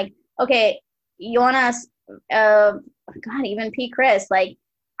 because like, okay, Jonas, God, even P. Chris, like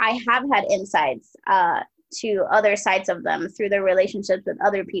I have had insights, to other sides of them through their relationships with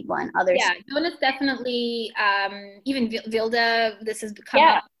other people and others. Yeah, Jonas definitely, even Vilda, this has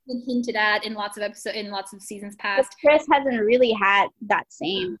become hinted at in lots of episodes, in lots of seasons past. But Chris hasn't really had that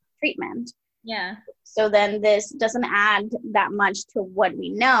same treatment. Yeah. So then this doesn't add that much to what we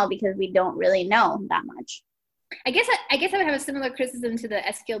know, because we don't really know that much. I guess I would have a similar criticism to the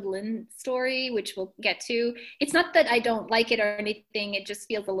Eskild Lund story, which we'll get to. It's not that I don't like it or anything. It just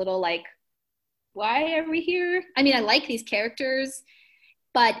feels a little like, why are we here? I mean, I like these characters,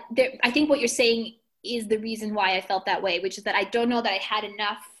 but I think what you're saying is the reason why I felt that way, which is that I don't know that I had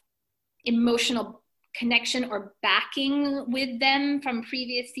enough emotional connection or backing with them from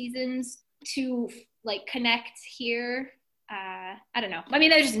previous seasons to like connect here. I don't know. I mean,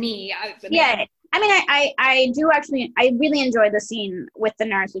 that's just me. I mean, I do actually, I really enjoyed the scene with the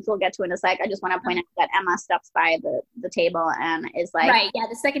nurse, which we'll get to in a sec. I just want to point out that Emma stops by the table and is like... Right, yeah,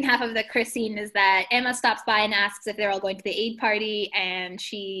 the second half of the Chris scene is that Emma stops by and asks if they're all going to the aid party, and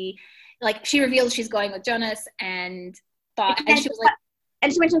she reveals she's going with Jonas, and she was like...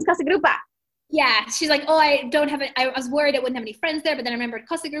 And she mentions Casa Grupa. Yeah, she's like, oh, I was worried I wouldn't have any friends there, but then I remembered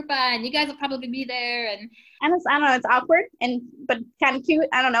Casa Grupa, and you guys will probably be there, and it's, I don't know, it's awkward but kind of cute.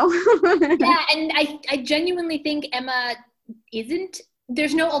 I don't know. Yeah, and I genuinely think Emma isn't.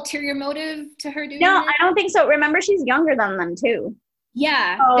 There's no ulterior motive to her doing No, this. I don't think so. Remember, she's younger than them too.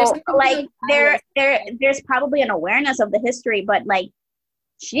 Yeah. So like there's probably an awareness of the history, but like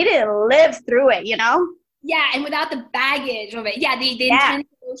she didn't live through it, you know? Yeah, and without the baggage of it. Yeah, the intense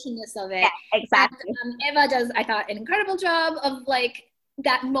emotionness of it. Yeah, exactly. And, Eva does, I thought, an incredible job of like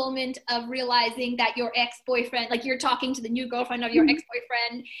that moment of realizing that your ex-boyfriend, like you're talking to the new girlfriend of your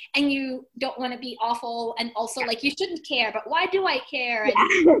ex-boyfriend, and you don't want to be awful, and also like you shouldn't care, but why do I care? And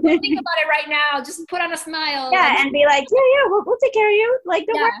don't think about it right now. Just put on a smile. Yeah, and be like, we'll take care of you. Like,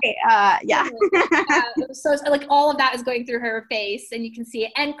 don't worry. So like all of that is going through her face, and you can see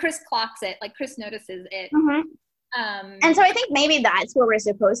it. And Chris clocks it. Like Chris notices it. Mm-hmm. And so I think maybe that's what we're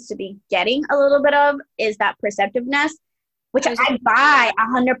supposed to be getting a little bit of, is that perceptiveness, which I buy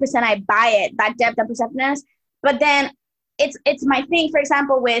 100%. I buy it, that depth and perceptiveness. But then it's my thing, for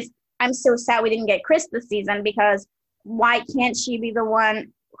example, with I'm so sad we didn't get Chris this season, because why can't she be the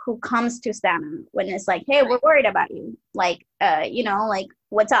one who comes to Shannon when it's like, hey, we're worried about you. Like, like,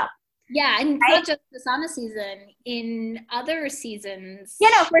 what's up? Yeah, and not just this on the season, in other seasons. Yeah,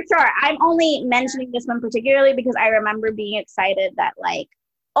 no, for sure. I'm only mentioning this one particularly because I remember being excited that, like,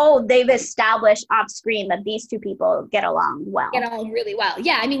 oh, they've established off screen that these two people get along well. Get along really well.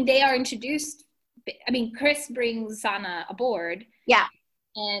 Yeah, I mean, they are introduced. I mean, Chris brings Sana aboard. Yeah.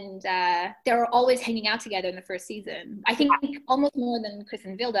 And they're always hanging out together in the first season. I think almost more than Chris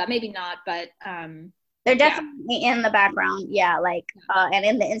and Vilda. Maybe not, but... they're definitely in the background. Yeah, like, and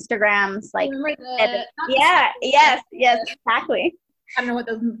in the Instagrams, like... Yes, exactly. I don't know what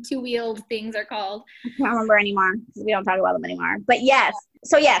those two-wheeled things are called. I can't remember anymore because we don't talk about them anymore. But yes.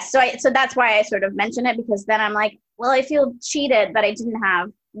 So that's why I sort of mention it, because then I'm like, well, I feel cheated that I didn't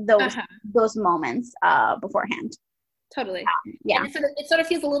have those moments beforehand. Totally. Yeah. And it sort of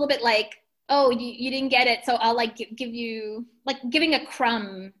feels a little bit like, oh, you didn't get it, so I'll like give you, like giving a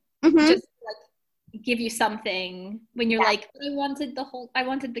crumb, just like give you something when you're like, I wanted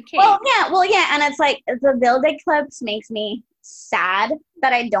the cake. Well, yeah, and it's like the Vilda clips makes me sad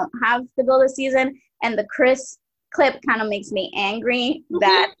that I don't have the Vilda season, and the Chris clip kind of makes me angry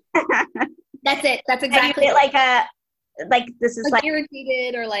that that's it. That's exactly like like this is like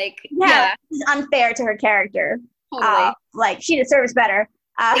irritated or like this is unfair to her character. Totally. Like she deserves better.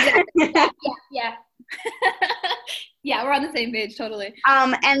 Exactly. Yeah. Yeah, we're on the same page, totally.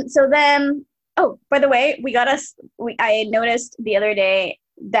 And so then, oh, by the way, I noticed the other day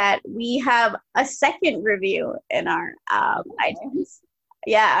that we have a second review in our iTunes.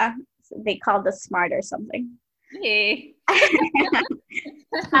 Yeah, they called us smart or something. Hey.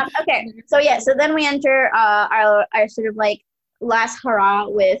 Okay, so then we enter our sort of like last hurrah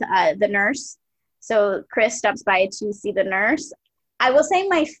with the nurse. So Chris stops by to see the nurse. I will say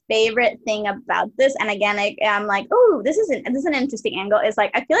my favorite thing about this, and again, I'm like, oh, this is an interesting angle, is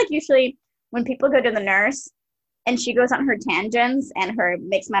like, I feel like usually when people go to the nurse and she goes on her tangents and her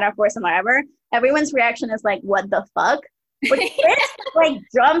mixed metaphors and whatever, everyone's reaction is like, what the fuck? But Chris like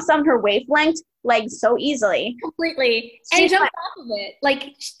jumps on her wavelength like so easily. Completely. And jumps off of it.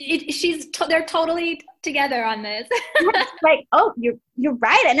 Like they're totally together on this. Like, oh, you're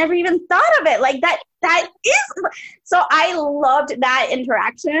right. I never even thought of it. Like that is, so I loved that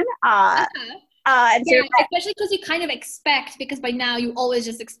interaction. Yeah, so especially because you kind of expect, because by now you always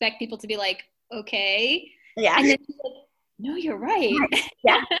just expect people to be like, okay. Yeah. And then she's like, no, you're right.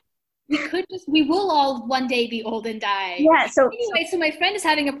 Yeah. We will all one day be old and die. Yeah. So my friend is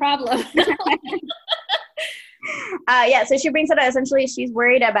having a problem. So she brings it up. Essentially, she's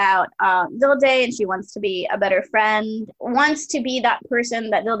worried about Vilde, and she wants to be a better friend, wants to be that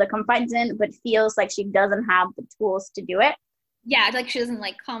person that Vilde confides in, but feels like she doesn't have the tools to do it. Yeah, like she doesn't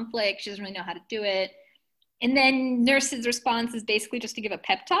like conflict. She doesn't really know how to do it. And then Nurse's response is basically just to give a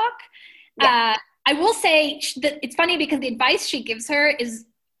pep talk. Yeah. I will say that it's funny because the advice she gives her is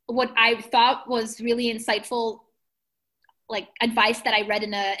what I thought was really insightful, like advice that I read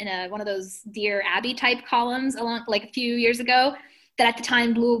in a one of those Dear Abby type columns like a few years ago that at the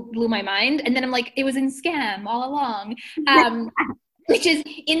time blew my mind. And then I'm like, it was in Scam all along. Which is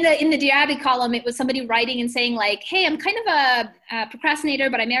in the Dear Abby column, it was somebody writing and saying like, hey, I'm kind of a procrastinator,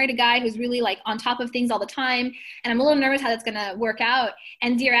 but I married a guy who's really like on top of things all the time. And I'm a little nervous how that's going to work out.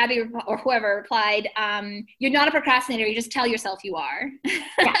 And Dear Abby or whoever replied, you're not a procrastinator. You just tell yourself you are.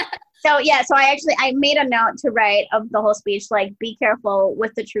 Yeah. So I made a note to write of the whole speech, like, be careful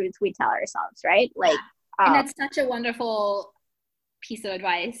with the truths we tell ourselves, right? Like, and that's such a wonderful piece of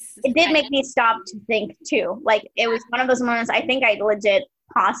advice. It did make me stop to think too. Like, it was one of those moments I think I legit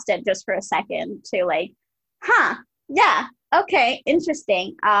paused it just for a second to like, yeah, okay,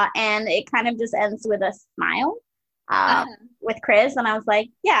 interesting. And it kind of just ends with a smile with Chris, and I was like,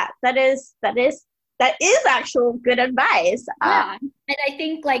 yeah, that is actual good advice. Yeah. And I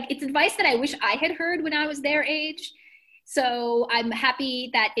think like it's advice that I wish I had heard when I was their age. So I'm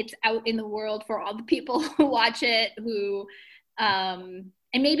happy that it's out in the world for all the people who watch it, who and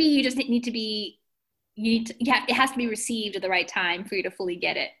maybe you just need to be, it has to be received at the right time for you to fully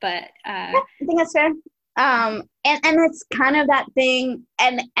get it. But I think that's fair. And it's kind of that thing,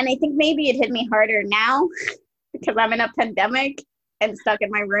 and I think maybe it hit me harder now because I'm in a pandemic and stuck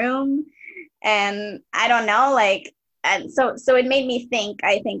in my room, and I don't know, like, and so it made me think,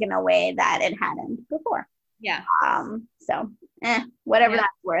 I think, in a way that it hadn't before. Yeah. Whatever that's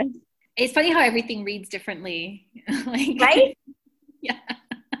worth. It's funny how everything reads differently. Like, right? Yeah.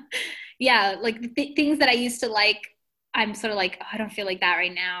 Yeah, like things that I used to like, I'm sort of like, oh, I don't feel like that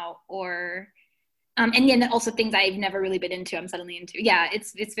right now. Or, and then also things I've never really been into, I'm suddenly into. Yeah,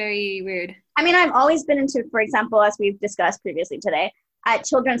 it's very weird. I mean, I've always been into, for example, as we've discussed previously today,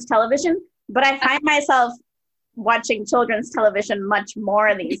 children's television, but I find myself watching children's television much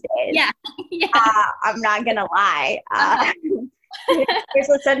more these days. Yeah. I'm not going to lie. There's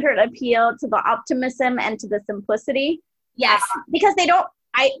a centered appeal to the optimism and to the simplicity. Yes. Because they don't,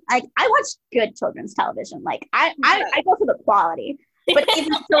 I watch good children's television. Like I go for the quality, but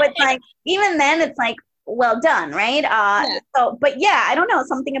even then it's like, well done. Right. So, but yeah, I don't know,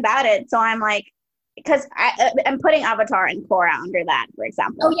 something about it. So I'm like, because I'm putting Avatar and Korra under that, for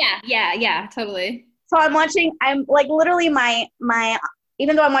example. Oh yeah, totally. So I'm like literally my,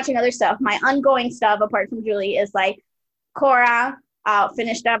 even though I'm watching other stuff, my ongoing stuff apart from Julie is like Korra,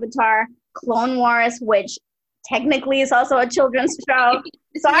 finished Avatar, Clone Wars, which technically is also a children's show.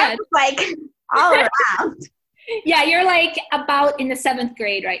 So I'm like all around. Yeah, you're like about in the 7th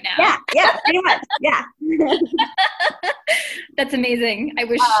grade right now. Yeah, pretty much. Yeah. That's amazing. I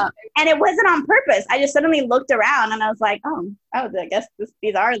wish. And it wasn't on purpose. I just suddenly looked around and I was like, oh, I guess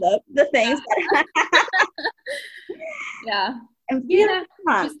these are the things. Yeah. Yeah.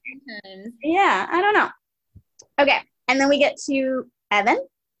 Yeah, I don't know. Okay, and then we get to Evan,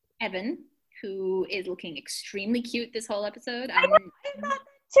 who is looking extremely cute this whole episode. I thought that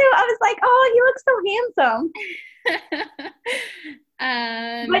too. I was like, oh, he looks so handsome.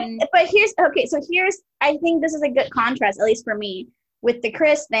 But here's okay. So here's, I think this is a good contrast, at least for me, with the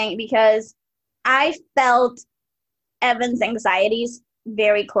Chris thing, because I felt Evan's anxieties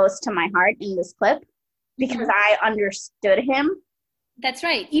very close to my heart in this clip because I understood him. That's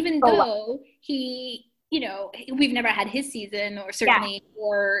right. Even though he, you know, we've never had his season, or certainly,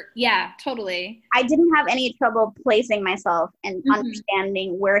 totally. I didn't have any trouble placing myself and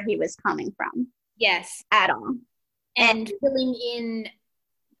understanding where he was coming from. Yes. At all. And filling in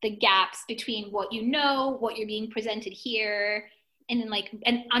the gaps between what you know, what you're being presented here, and then like,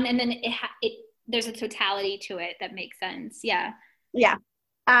 and then it there's a totality to it that makes sense. Yeah. Yeah.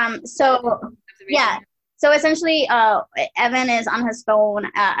 So essentially, Evan is on his phone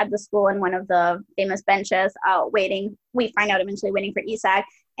at the school in one of the famous benches, waiting. We find out eventually waiting for Isak,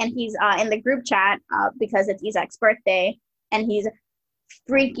 and he's in the group chat because it's Isak's birthday, and he's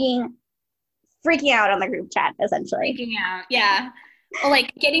freaking out on the group chat, essentially. Freaking out, yeah. Or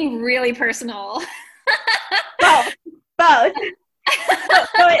like getting really personal. Both.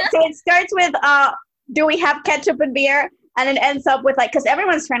 So it starts with, do we have ketchup and beer? And it ends up with like, because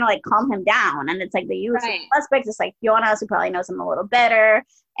everyone's trying to like calm him down, and it's like the usual suspects. It's like Jonas, who probably knows him a little better,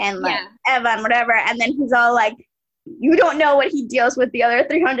 and like Evan, whatever. And then he's all like, "You don't know what he deals with the other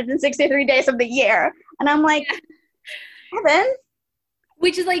 363 days of the year." And I'm like, Evan,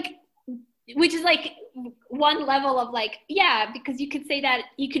 which is like one level of like, yeah, because you could say that,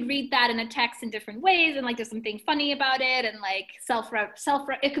 you could read that in a text in different ways, and like there's something funny about it, and like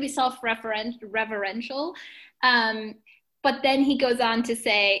it could be self-referential. But then he goes on to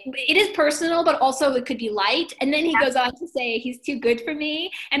say, it is personal, but also it could be light. And then he goes on to say, he's too good for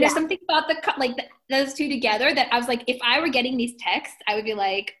me. And there's something about those two together that I was like, if I were getting these texts, I would be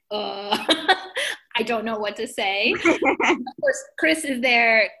like, I don't know what to say. Of course, Chris is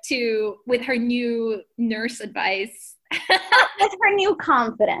there with her new nurse advice. With her new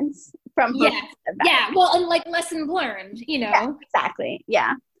confidence from her. Yeah. Well, and like lesson learned, you know. Yeah, exactly.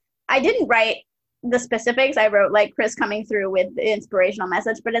 Yeah. I didn't write the specifics. I wrote like Chris coming through with the inspirational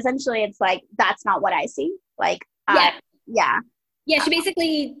message, but essentially it's like, that's not what I see. Like, yeah, she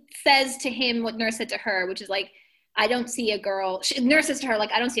basically says to him what Nurse said to her, which is like, I don't see a girl, Nurse says to her,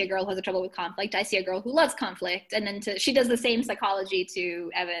 like, I don't see a girl who has a trouble with conflict. I see a girl who loves conflict. And then she does the same psychology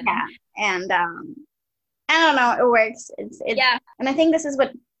to Evan. Yeah. And I don't know, it works. It's And I think this is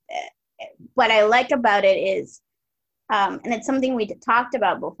what I like about it is, and it's something we talked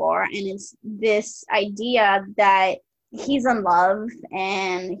about before, and it's this idea that he's in love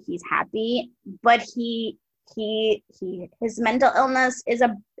and he's happy, but his mental illness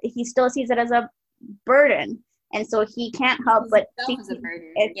he still sees it as a burden, and so he can't help but see as a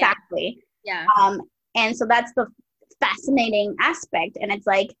burden. Exactly. Yeah. And so that's the fascinating aspect, and it's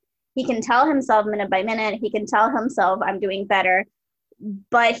like he can tell himself minute by minute, he can tell himself I'm doing better,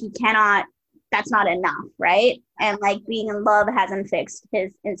 but he cannot. That's not enough, right? And like being in love hasn't fixed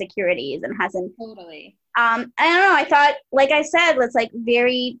his insecurities and hasn't totally. I don't know. I thought, like I said, it's like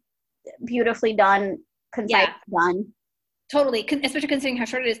very beautifully done, concise done. Totally, especially considering how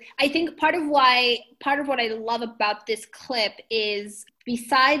short it is. I think part of what I love about this clip is,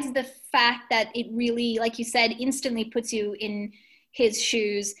 besides the fact that it really, like you said, instantly puts you in his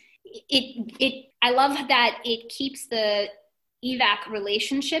shoes. I love that it keeps the evac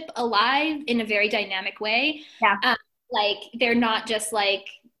relationship alive in a very dynamic way. Yeah. Like they're not just like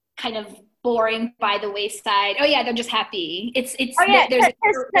kind of boring by the wayside. Oh yeah, they're just happy.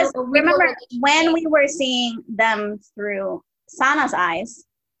 Remember when we were seeing them through Sana's eyes,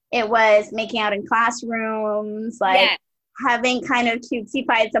 it was making out in classrooms, like having kind of cutesy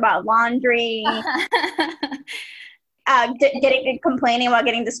fights about laundry, complaining about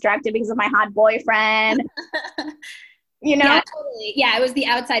getting distracted because of my hot boyfriend. You know? Yeah, totally. Yeah, it was the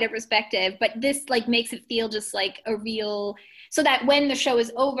outsider perspective, but this like makes it feel just like a real, so that when the show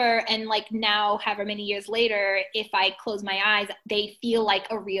is over and like now, however many years later, if I close my eyes, they feel like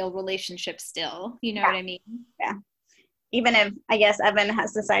a real relationship still. You know what I mean? Yeah. Even if I guess Evan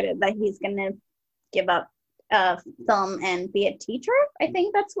has decided that he's gonna give up film and be a teacher. I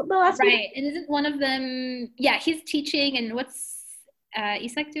think that's what the last right. And isn't one of them? Yeah, he's teaching. And what's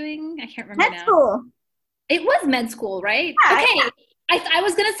Isak doing? I can't remember now. School. It was med school, right? Yeah, okay. I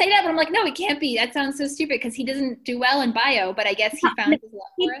was going to say that, but I'm like, no, it can't be. That sounds so stupid because he doesn't do well in bio, but I guess he found his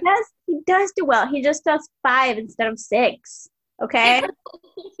love for it. He does do well. He just does 5 instead of 6. Okay?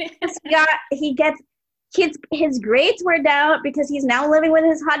 He gets his grades were down because he's now living with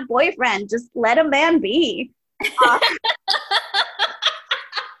his hot boyfriend. Just let a man be.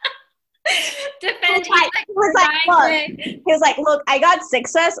 Defend was like, look, he was like, look, I got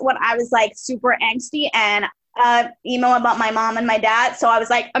success when I was like super angsty and emo about my mom and my dad. So I was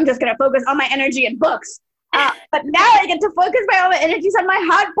like, I'm just gonna focus all my energy in books. But now I get to focus all my energies on my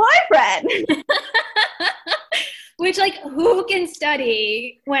hot boyfriend. Which, like, who can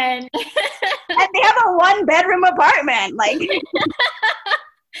study when? And they have a 1-bedroom apartment. Like,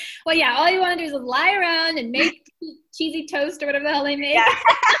 well, yeah, all you want to do is lie around and make cheesy toast or whatever the hell they make. Yeah.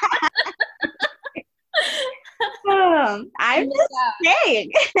 I'm just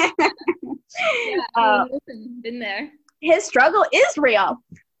saying. Listen, been there. His struggle is real.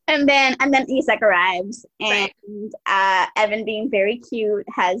 And then Isak arrives, and Evan, being very cute,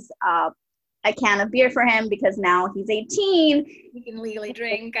 has a can of beer for him because now he's 18. He can legally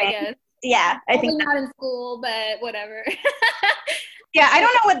drink, I guess. Yeah, I think not in school, but whatever. Yeah, I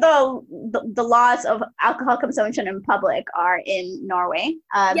don't know what the laws of alcohol consumption in public are in Norway.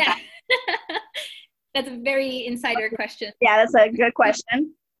 Yeah, that's a very insider question. Yeah, that's a good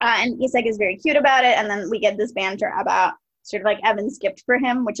question. And Isak is very cute about it, and then we get this banter about sort of like Evan skipped for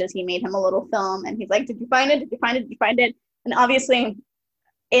him, which is he made him a little film, and he's like, "Did you find it? Did you find it? Did you find it?" And obviously,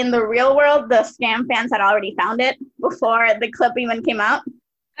 in the real world, the Scam fans had already found it before the clip even came out.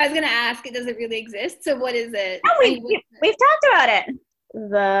 I was gonna ask, does it really exist? So what is it? No, we've talked about it.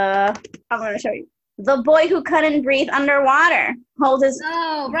 I'm gonna show you. The boy who couldn't breathe underwater holds his.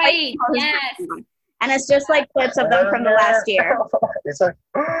 Oh, right. Yes. And it's just like clips of them from the last year.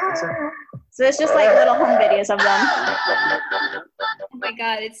 So it's just like little home videos of them. Oh my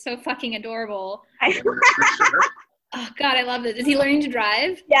god, it's so fucking adorable. Oh god, I love this. Is he learning to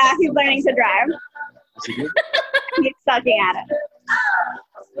drive? Yeah, he's learning to drive. He's sucking at it.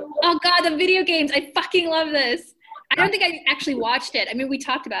 Oh god, the video games. I fucking love this. I don't think I actually watched it. I mean, we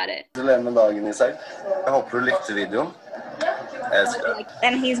talked about it.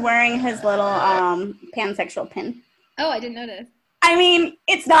 And he's wearing his little pansexual pin. Oh, I didn't notice. I mean,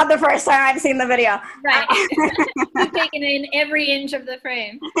 it's not the first time I've seen the video. Right. You've taken in every inch of the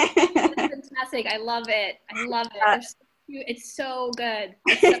frame. It's fantastic. I love it. I love it. It's so good.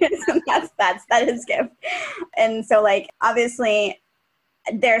 It's so that is gift. And so, like, obviously,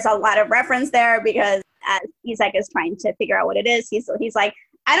 there's a lot of reference there because as Isak is trying to figure out what it is, he's like,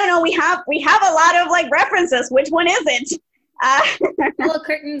 I don't know. We have a lot of like references. Which one is it? Yellow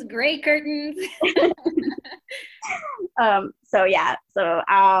curtains, gray curtains. So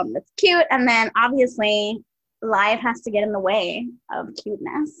it's cute, and then obviously life has to get in the way of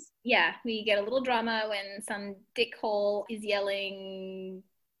cuteness. Yeah, we get a little drama when some dickhole is yelling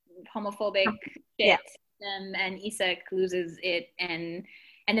homophobic shit, and Isak loses it, and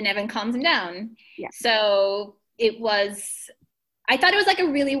then Evan calms him down. Yeah. So I thought it was like a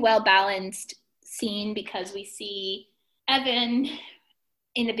really well balanced scene because we see Evan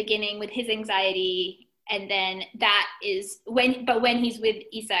in the beginning with his anxiety, and then that is when he's with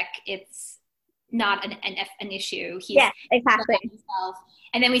Isak, it's not an issue. Exactly. Himself.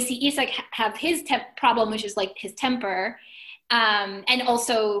 And then we see Isak have his problem, which is like his temper, and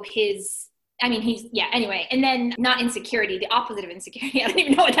also anyway, and then not insecurity, the opposite of insecurity. I don't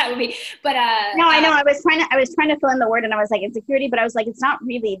even know what that would be, but no, I know. I was trying to fill in the word, and I was like insecurity, but I was like, it's not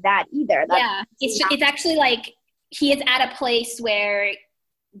really that either. It's actually like he is at a place where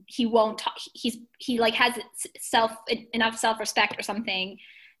he won't talk. He like has enough self-respect or something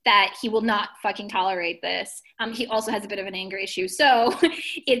that he will not fucking tolerate this. He also has a bit of an anger issue, so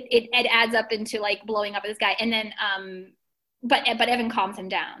it adds up into like blowing up this guy, and then but Evan calms him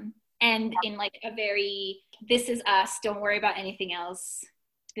down. And in like a very, this is us, don't worry about anything else.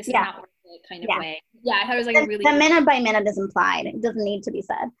 This is not worth it kind of way. Yeah, I thought it was like a really... The minute by minute is implied. It doesn't need to be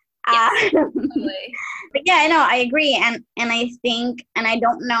said. Yes, totally. But yeah, I know, I agree. And I think, and I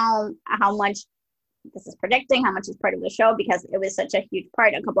don't know how much this is predicting, how much is part of the show, because it was such a huge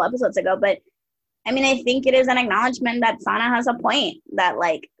part a couple episodes ago. But I mean, I think it is an acknowledgement that Sana has a point, that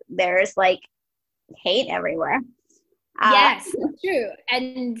like there's like hate everywhere. Yes, that's true,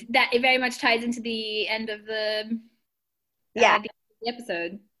 and that it very much ties into the end of the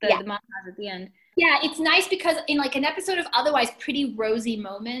episode, the montage at the end. Yeah, it's nice because in like an episode of otherwise pretty rosy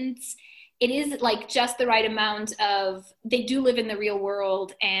moments, it is like just the right amount of they do live in the real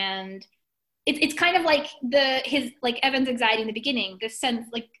world, and it's kind of like his Evan's anxiety in the beginning, this sense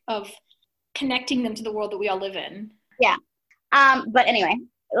like of connecting them to the world that we all live in. Yeah, but anyway,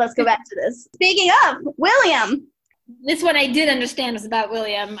 let's go back to this. Speaking of William. This one I did understand was about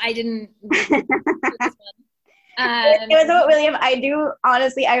William. I didn't. This one. It was about William. I do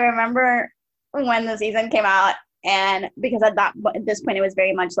honestly. I remember when the season came out, and because at this point it was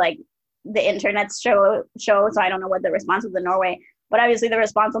very much like the internet's show. So I don't know what the response was in Norway. But obviously the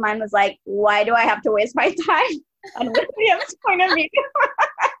response online was like, why do I have to waste my time on William's point of view?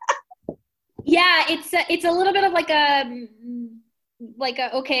 Yeah, it's a little bit of like a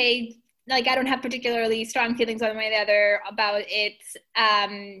okay, like I don't have particularly strong feelings one way or the other about it.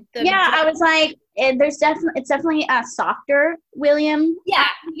 I was like, it's definitely a softer William. Yeah,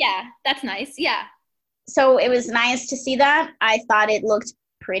 that's nice. Yeah. So it was nice to see that. I thought it looked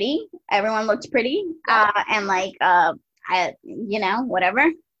pretty. Everyone looked pretty, and like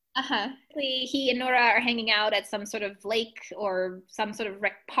whatever. He and Nora are hanging out at some sort of lake or some sort of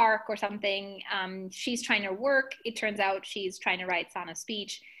rec park or something. She's trying to work. It turns out she's trying to write Sana's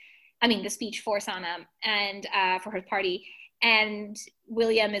speech. I mean, the speech for Sana and for her party. And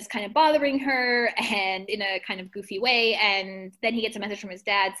William is kind of bothering her and in a kind of goofy way. And then he gets a message from his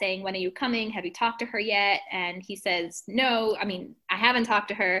dad saying, when are you coming? Have you talked to her yet? And he says, no, I mean, I haven't talked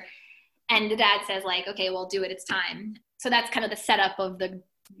to her. And the dad says like, okay, well, do it. It's time. So that's kind of the setup of the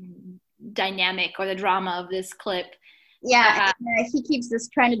dynamic or the drama of this clip. Yeah, he keeps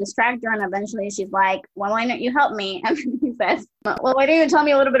trying to distract her, and eventually she's like, well, why don't you help me? And he says, well, why don't you tell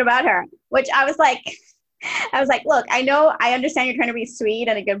me a little bit about her? Which I was like, look, I understand you're trying to be sweet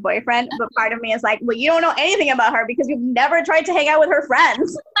and a good boyfriend, but part of me is like, well, you don't know anything about her because you've never tried to hang out with her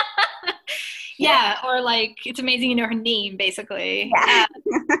friends. Yeah, or like, it's amazing you know her name, basically. Yeah.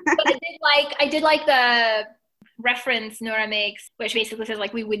 But I did like the reference Nora makes, which basically says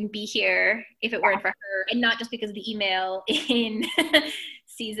like, we wouldn't be here if it weren't for her, and not just because of the email in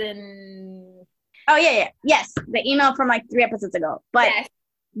season. Oh yeah, yes, the email from like 3 episodes ago, but yes.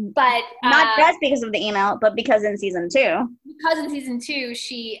 But not just because of the email, but because in season 2. Because in season 2,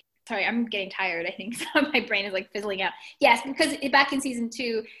 sorry, I'm getting tired. I think my brain is like fizzling out. Yes, because back in season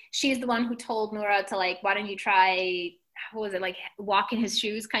 2, she's the one who told Nora to like, why don't you try, what was it, like walk in his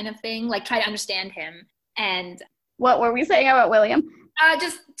shoes kind of thing, like try to understand him. And what were we saying about William?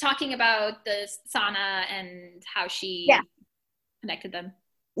 Just talking about the Sana and how she connected them.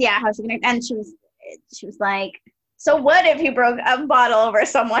 Yeah, how she connected, and she was like, so what if you broke a bottle over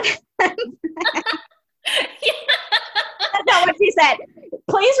someone? That's not what she said.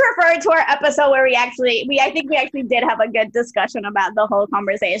 Please refer to our episode where I think we actually did have a good discussion about the whole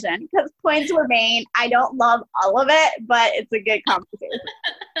conversation, because points were made. I don't love all of it, but it's a good conversation.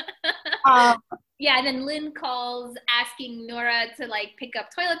 Yeah, and then Lynn calls asking Nora to like pick up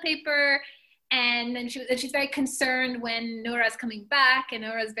toilet paper, and then she's very concerned when Nora's coming back, and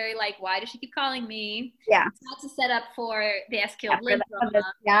Nora's very like, why does she keep calling me? Yeah. So that's a setup for the Eskil Lynn drama.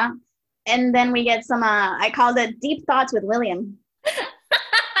 Yeah. And then we get some, I called it Deep Thoughts with William.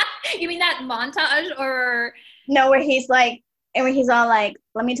 You mean that montage or? No, where he's all like,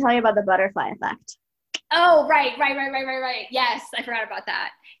 let me tell you about the butterfly effect. Oh, right. Yes, I forgot about that.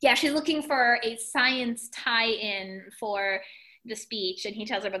 Yeah, she's looking for a science tie-in for the speech, and he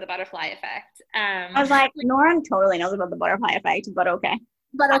tells her about the butterfly effect. I was like, Nora totally knows about the butterfly effect, but okay.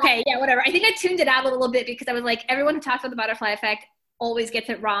 But okay, yeah, whatever. I think I tuned it out a little bit because I was like, everyone who talks about the butterfly effect always gets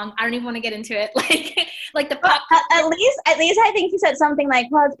it wrong. I don't even want to get into it. Like the pop. At least I think he said something like,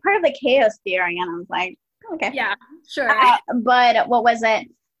 well, it's part of the chaos theory, and I was like, okay. Yeah, sure. But what was it?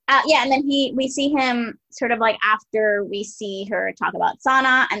 And then we see him sort of like after we see her talk about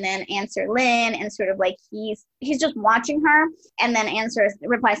Sana and then answer Lynn, and sort of like he's just watching her, and then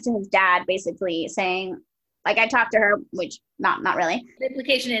replies to his dad basically saying, like, I talked to her, which not really. The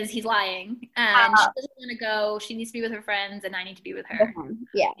implication is he's lying, and she doesn't want to go. She needs to be with her friends, and I need to be with her.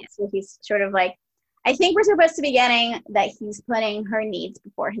 Yeah. So he's sort of like, I think we're supposed to be getting that he's putting her needs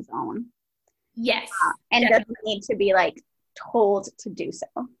before his own. Yes. And doesn't need to be like told to do so.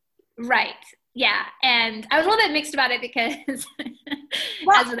 Right. Yeah. And I was a little bit mixed about it because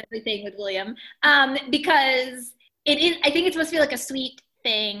as with everything with William, because it is, I think it's supposed to be like a sweet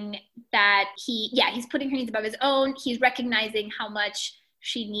thing that he's putting her needs above his own. He's recognizing how much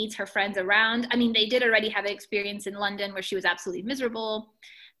she needs her friends around. I mean, they did already have an experience in London where she was absolutely miserable.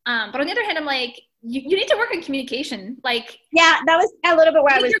 But on the other hand, I'm like, you need to work on communication. Like, yeah, that was a little bit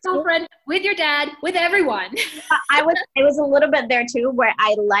where I was. With your girlfriend, with your dad, with everyone. I was a little bit there too, where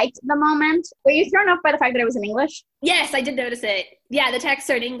I liked the moment. Were you thrown off by the fact that it was in English? Yes, I did notice it. Yeah, the texts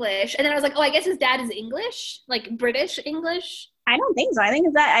are in English, and then I was like, oh, I guess his dad is English, like British English. I don't think so. I think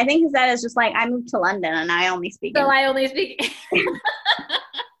his dad is just like, I moved to London and I only speak. So I only speak.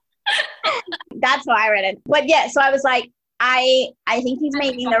 That's how I read it. But yeah, so I was like, I think he's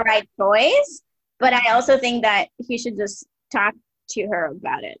making the right choice, but I also think that he should just talk to her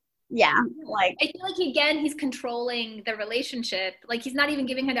about it. Yeah, like I feel like he's controlling the relationship. Like he's not even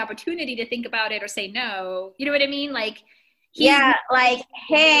giving her the opportunity to think about it or say no. You know what I mean? Like Yeah, like,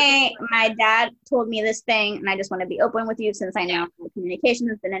 hey, my dad told me this thing, and I just want to be open with you since I know communication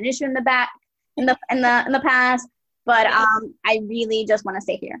has been an issue in the past. But I really just want to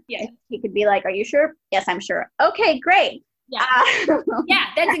stay here. Yeah. He could be like, "Are you sure?" "Yes, I'm sure." "Okay, great." Yeah. Yeah,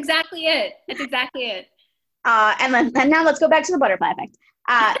 that's exactly it. And now let's go back to the butterfly effect.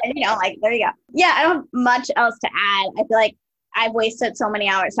 And like, there you go. Yeah, I don't have much else to add. I feel like I've wasted so many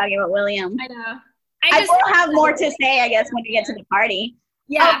hours talking about William. I know. I will have more to say, I guess, when we get to the party.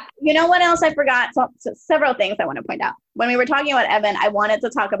 Yeah. Oh, you know what else I forgot? So several things I want to point out. When we were talking about Evan, I wanted to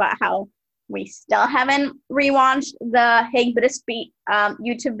talk about how we still haven't rewatched the Hey Beat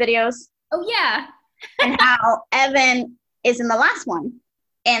YouTube videos. Oh, yeah. And how Evan is in the last one.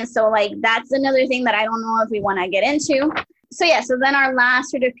 And so, like, that's another thing that I don't know if we want to get into. So, yeah, so then our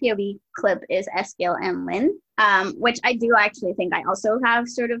last sort of POV clip is Eskill and Lynn, which I do actually think I also have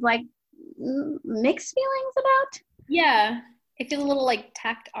sort of, like, mixed feelings about. Yeah. I feel a little, like,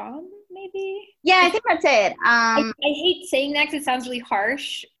 tacked on, maybe? Yeah, I think that's it. I hate saying that because it sounds really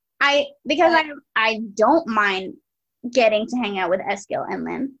harsh. Because I don't mind getting to hang out with Eskill and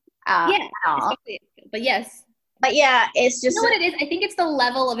Lynn at all. But yes. But yeah, it's just... You know what it is? I think it's the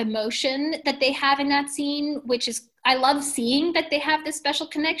level of emotion that they have in that scene, which is, I love seeing that they have this special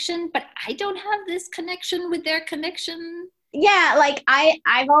connection, but I don't have this connection with their connection. Yeah, like I've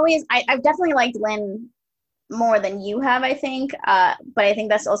definitely liked Lynn more than you have, I think. But I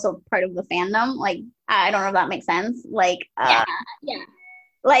think that's also part of the fandom. Like, I don't know if that makes sense. Like, yeah.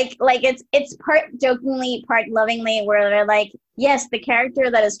 Like it's part jokingly, part lovingly, where they're like, yes, the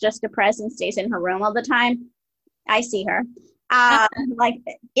character that is just depressed and stays in her room all the time. I see her. Like,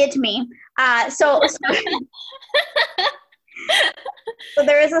 it's me. So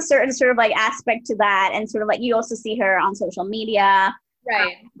there is a certain sort of like aspect to that, and sort of like you also see her on social media,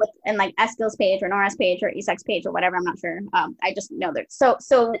 right? And like Eskill's page or Nora's page or Isak's page or whatever. I'm not sure. I just know that. So that's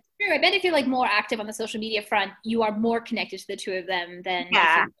true. I bet if you're like more active on the social media front, you are more connected to the two of them than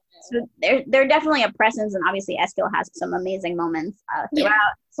So they're definitely a presence, and obviously Eskill has some amazing moments throughout.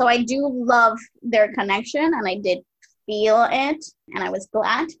 Yeah. So I do love their connection, and I did feel it, and I was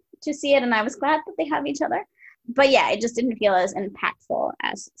glad to see it, and I was glad that they have each other. But yeah, it just didn't feel as impactful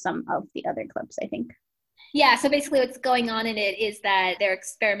as some of the other clips, I think. Yeah, so basically what's going on in it is that they're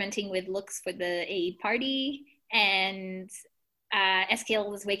experimenting with looks for the Eid party, and Eskill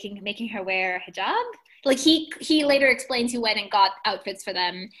was making her wear a hijab. Like he later explains he went and got outfits for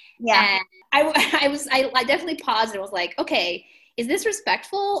them. Yeah. And I definitely paused and was like, okay, is this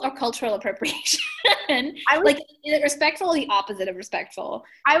respectful or cultural appropriation? Like, is it respectful or the opposite of respectful?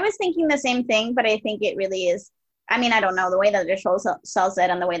 I was thinking the same thing, but I think it really is. I mean, I don't know, the way that the show sells it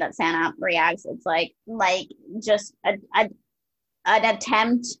and the way that Santa reacts, it's like just an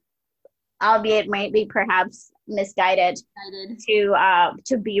attempt, albeit maybe perhaps misguided,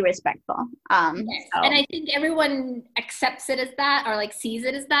 to be respectful. Yes. So. And I think everyone accepts it as that, or like sees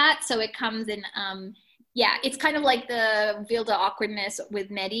it as that. So it comes in, it's kind of like the Vilda awkwardness with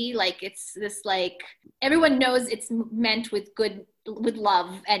Mehdi. Like, it's this, like, everyone knows it's meant with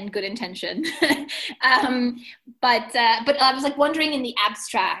love and good intention. But I was like wondering in the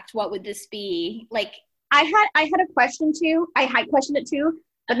abstract, what would this be? Like, I had a question too. I had questioned it too.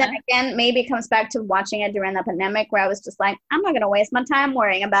 But then again, maybe it comes back to watching it during the pandemic, where I was just like, I'm not going to waste my time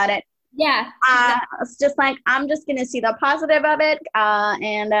worrying about it. Yeah. It's just like, I'm just going to see the positive of it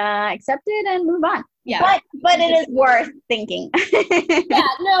and accept it and move on. Yeah. But it is worth thinking. Yeah,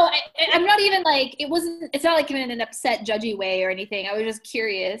 no, I'm not even like, it's not like in an upset, judgy way or anything. I was just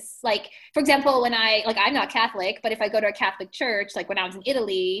curious. Like, for example, when I'm not Catholic, but if I go to a Catholic church, like when I was in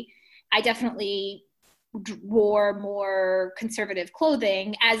Italy, I definitely wore more conservative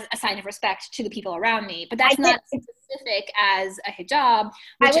clothing as a sign of respect to the people around me. But that's not specific as a hijab,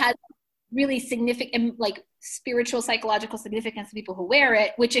 which has really significant, like, spiritual, psychological significance to people who wear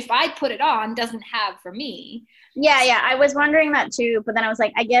it, which if I put it on doesn't have for me. Yeah, I was wondering that too, but then I was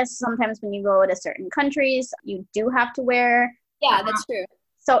like, I guess sometimes when you go to certain countries, you do have to wear. Yeah, that's true.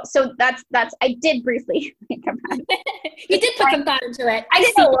 So that's I did briefly think about it. You did put some thought into it. I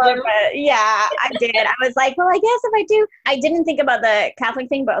did a little bit. Yeah, I did. I was like, well, I guess if I do. I didn't think about the Catholic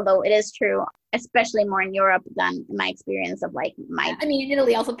thing, but although it is true, especially more in Europe than my experience of like my... I mean, in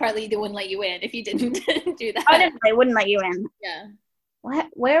Italy also partly they wouldn't let you in if you didn't do that. Oh, they wouldn't let you in. Yeah. What?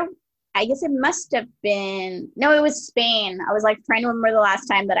 Where? I guess it must have been... No, it was Spain. I was like trying to remember the last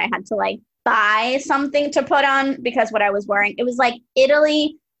time that I had to like buy something to put on because what I was wearing. It was like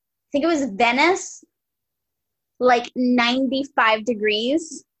Italy. I think it was Venice. Like 95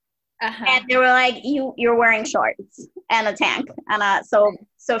 degrees. And they were like, you're wearing shorts and a tank. And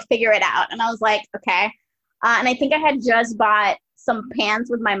so figure it out. And I was like, okay. And I think I had just bought some pants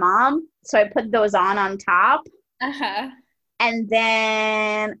with my mom, so I put those on top. Uh-huh. And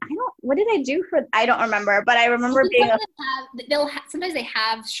then what did I do I don't remember, but I remember being sometimes they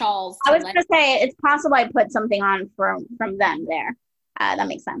have shawls. I was gonna say it's possible I put something on from them there. That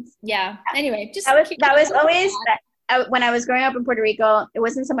makes sense. Yeah. Anyway, just that was always when I was growing up in Puerto Rico. It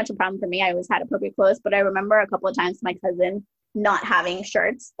wasn't so much a problem for me. I always had appropriate clothes, but I remember a couple of times my cousin not having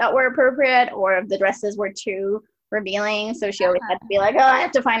shirts that were appropriate, or if the dresses were too revealing, so she always had to be like, "Oh, I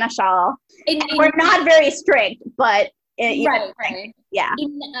have to find a shawl." We're not very strict, but right. Yeah.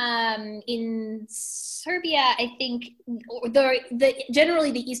 In Serbia, I think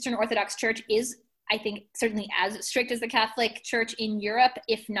generally the Eastern Orthodox Church is, I think, certainly as strict as the Catholic Church in Europe,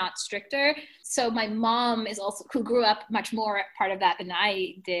 if not stricter. So my mom is also, who grew up much more part of that than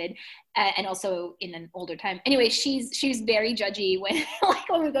I did, and also in an older time. Anyway, she's very judgy when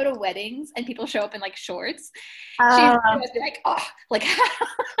when we go to weddings and people show up in shorts. She's like, oh,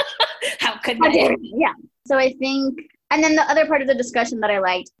 how could they? Yeah. So I think. And then the other part of the discussion that I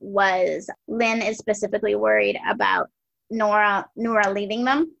liked was Lynn is specifically worried about Noura leaving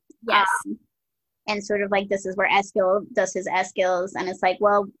them. Yes. And sort of this is where Eskil does his Eskils. And it's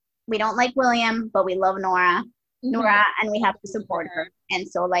well, we don't like William, but we love Noura, and we have to support her. And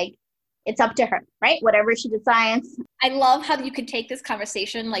so it's up to her, right? Whatever she decides. I love how you could take this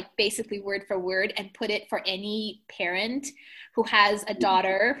conversation basically word for word and put it for any parent who has a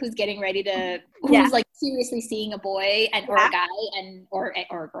daughter who's getting ready to, who's seriously seeing a boy or a guy or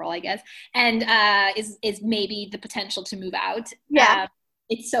a girl, I guess, and is maybe the potential to move out. Yeah.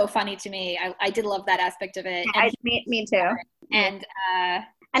 It's so funny to me. I did love that aspect of it. Me too. And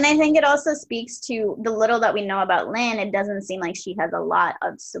I think it also speaks to the little that we know about Lynn. It doesn't seem like she has a lot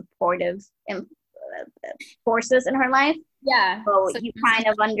of supportive forces in her life. Yeah. So you kind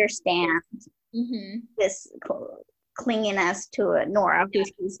of understand this clinginess to Noura, who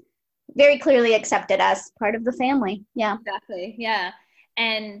she's very clearly accepted as part of the family. Yeah. Exactly. Yeah.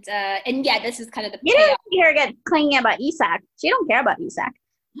 And yeah, this is kind of the you don't see her get clingy about Isak. She don't care about Isak.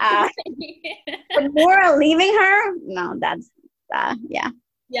 But Noura leaving her, no, that's yeah.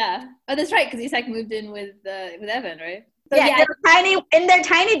 Oh, that's right, because Isak moved in with Evan, right? So, yeah, in their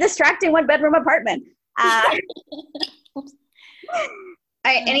tiny distracting 1-bedroom apartment.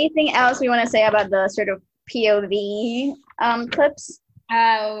 Anything else we want to say about the sort of POV clips?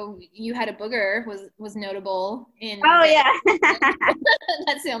 You had a booger was notable in. Oh yeah.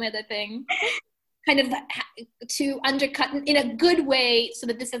 That's the only other thing. Kind of to undercut in a good way, so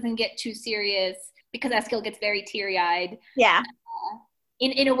that this doesn't get too serious, because Eskil gets very teary-eyed. Yeah.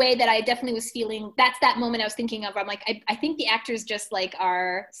 In a way that I definitely was feeling. That's that moment I was thinking of. I'm I think the actors just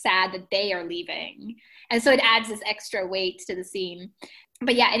are sad that they are leaving, and so it adds this extra weight to the scene.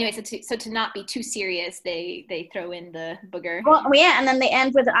 But yeah, anyway, so to not be too serious, they throw in the booger. Well, yeah, and then they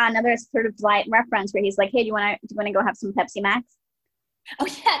end with another sort of light reference where he's like, "Hey, do you want to go have some Pepsi Max?" Oh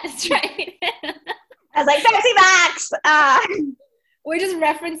yeah, that's right. I was like, "Pepsi Max." We're just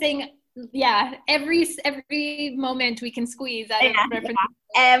referencing, every moment we can squeeze out of reference.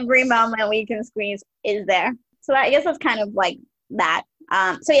 Every moment we can squeeze is there. So I guess that's kind of that.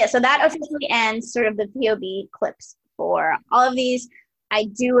 So that officially ends sort of the POV clips for all of these. I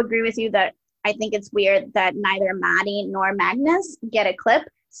do agree with you that I think it's weird that neither Maddie nor Magnus get a clip,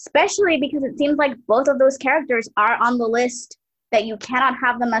 especially because it seems like both of those characters are on the list that you cannot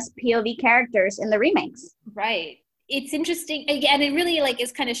have them as POV characters in the remakes. Right. It's interesting. Again, it really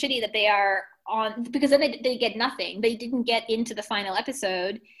is kind of shitty that they are on, because then they get nothing. They didn't get into the final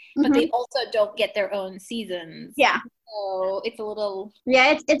episode, but they also don't get their own seasons. Yeah. So it's a little.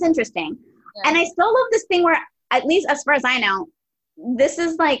 Yeah, it's interesting. Yeah. And I still love this thing where, at least as far as I know, this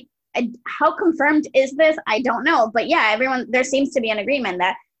is how confirmed is this? I don't know. But yeah, there seems to be an agreement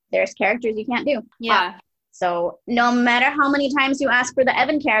that there's characters you can't do. Yeah. So no matter how many times you ask for the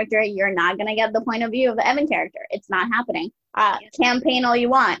Evan character, you're not going to get the point of view of the Evan character. It's not happening. Campaign all you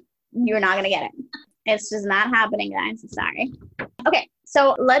want. You're not going to get it. It's just not happening, guys. Sorry. Okay,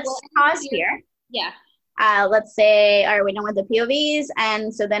 so let's pause here. Yeah. Let's say, are we done with the POVs?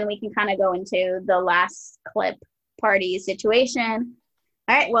 And so then we can kind of go into the last clip party situation.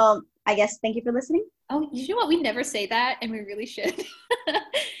 All right, well, I guess thank you for listening. Oh, you know what? We never say that, and we really should.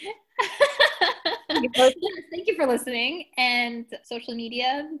 Thank you for listening. And social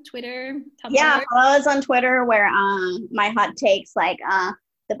media, Twitter, Tumblr. Yeah, follow us on Twitter, where my hot takes,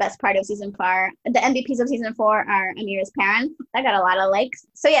 the best part of season 4, the MVPs of season 4 are Amira's parents. I got a lot of likes.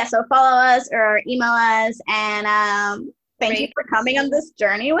 So yeah, so follow us or email us, and thank you for coming on this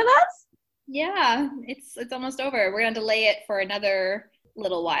journey with us. Yeah, it's almost over. We're gonna delay it for another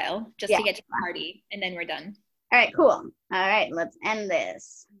little while just to get to the party, and then we're done. All right, cool. All right, let's end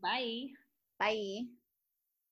this. Bye. Bye.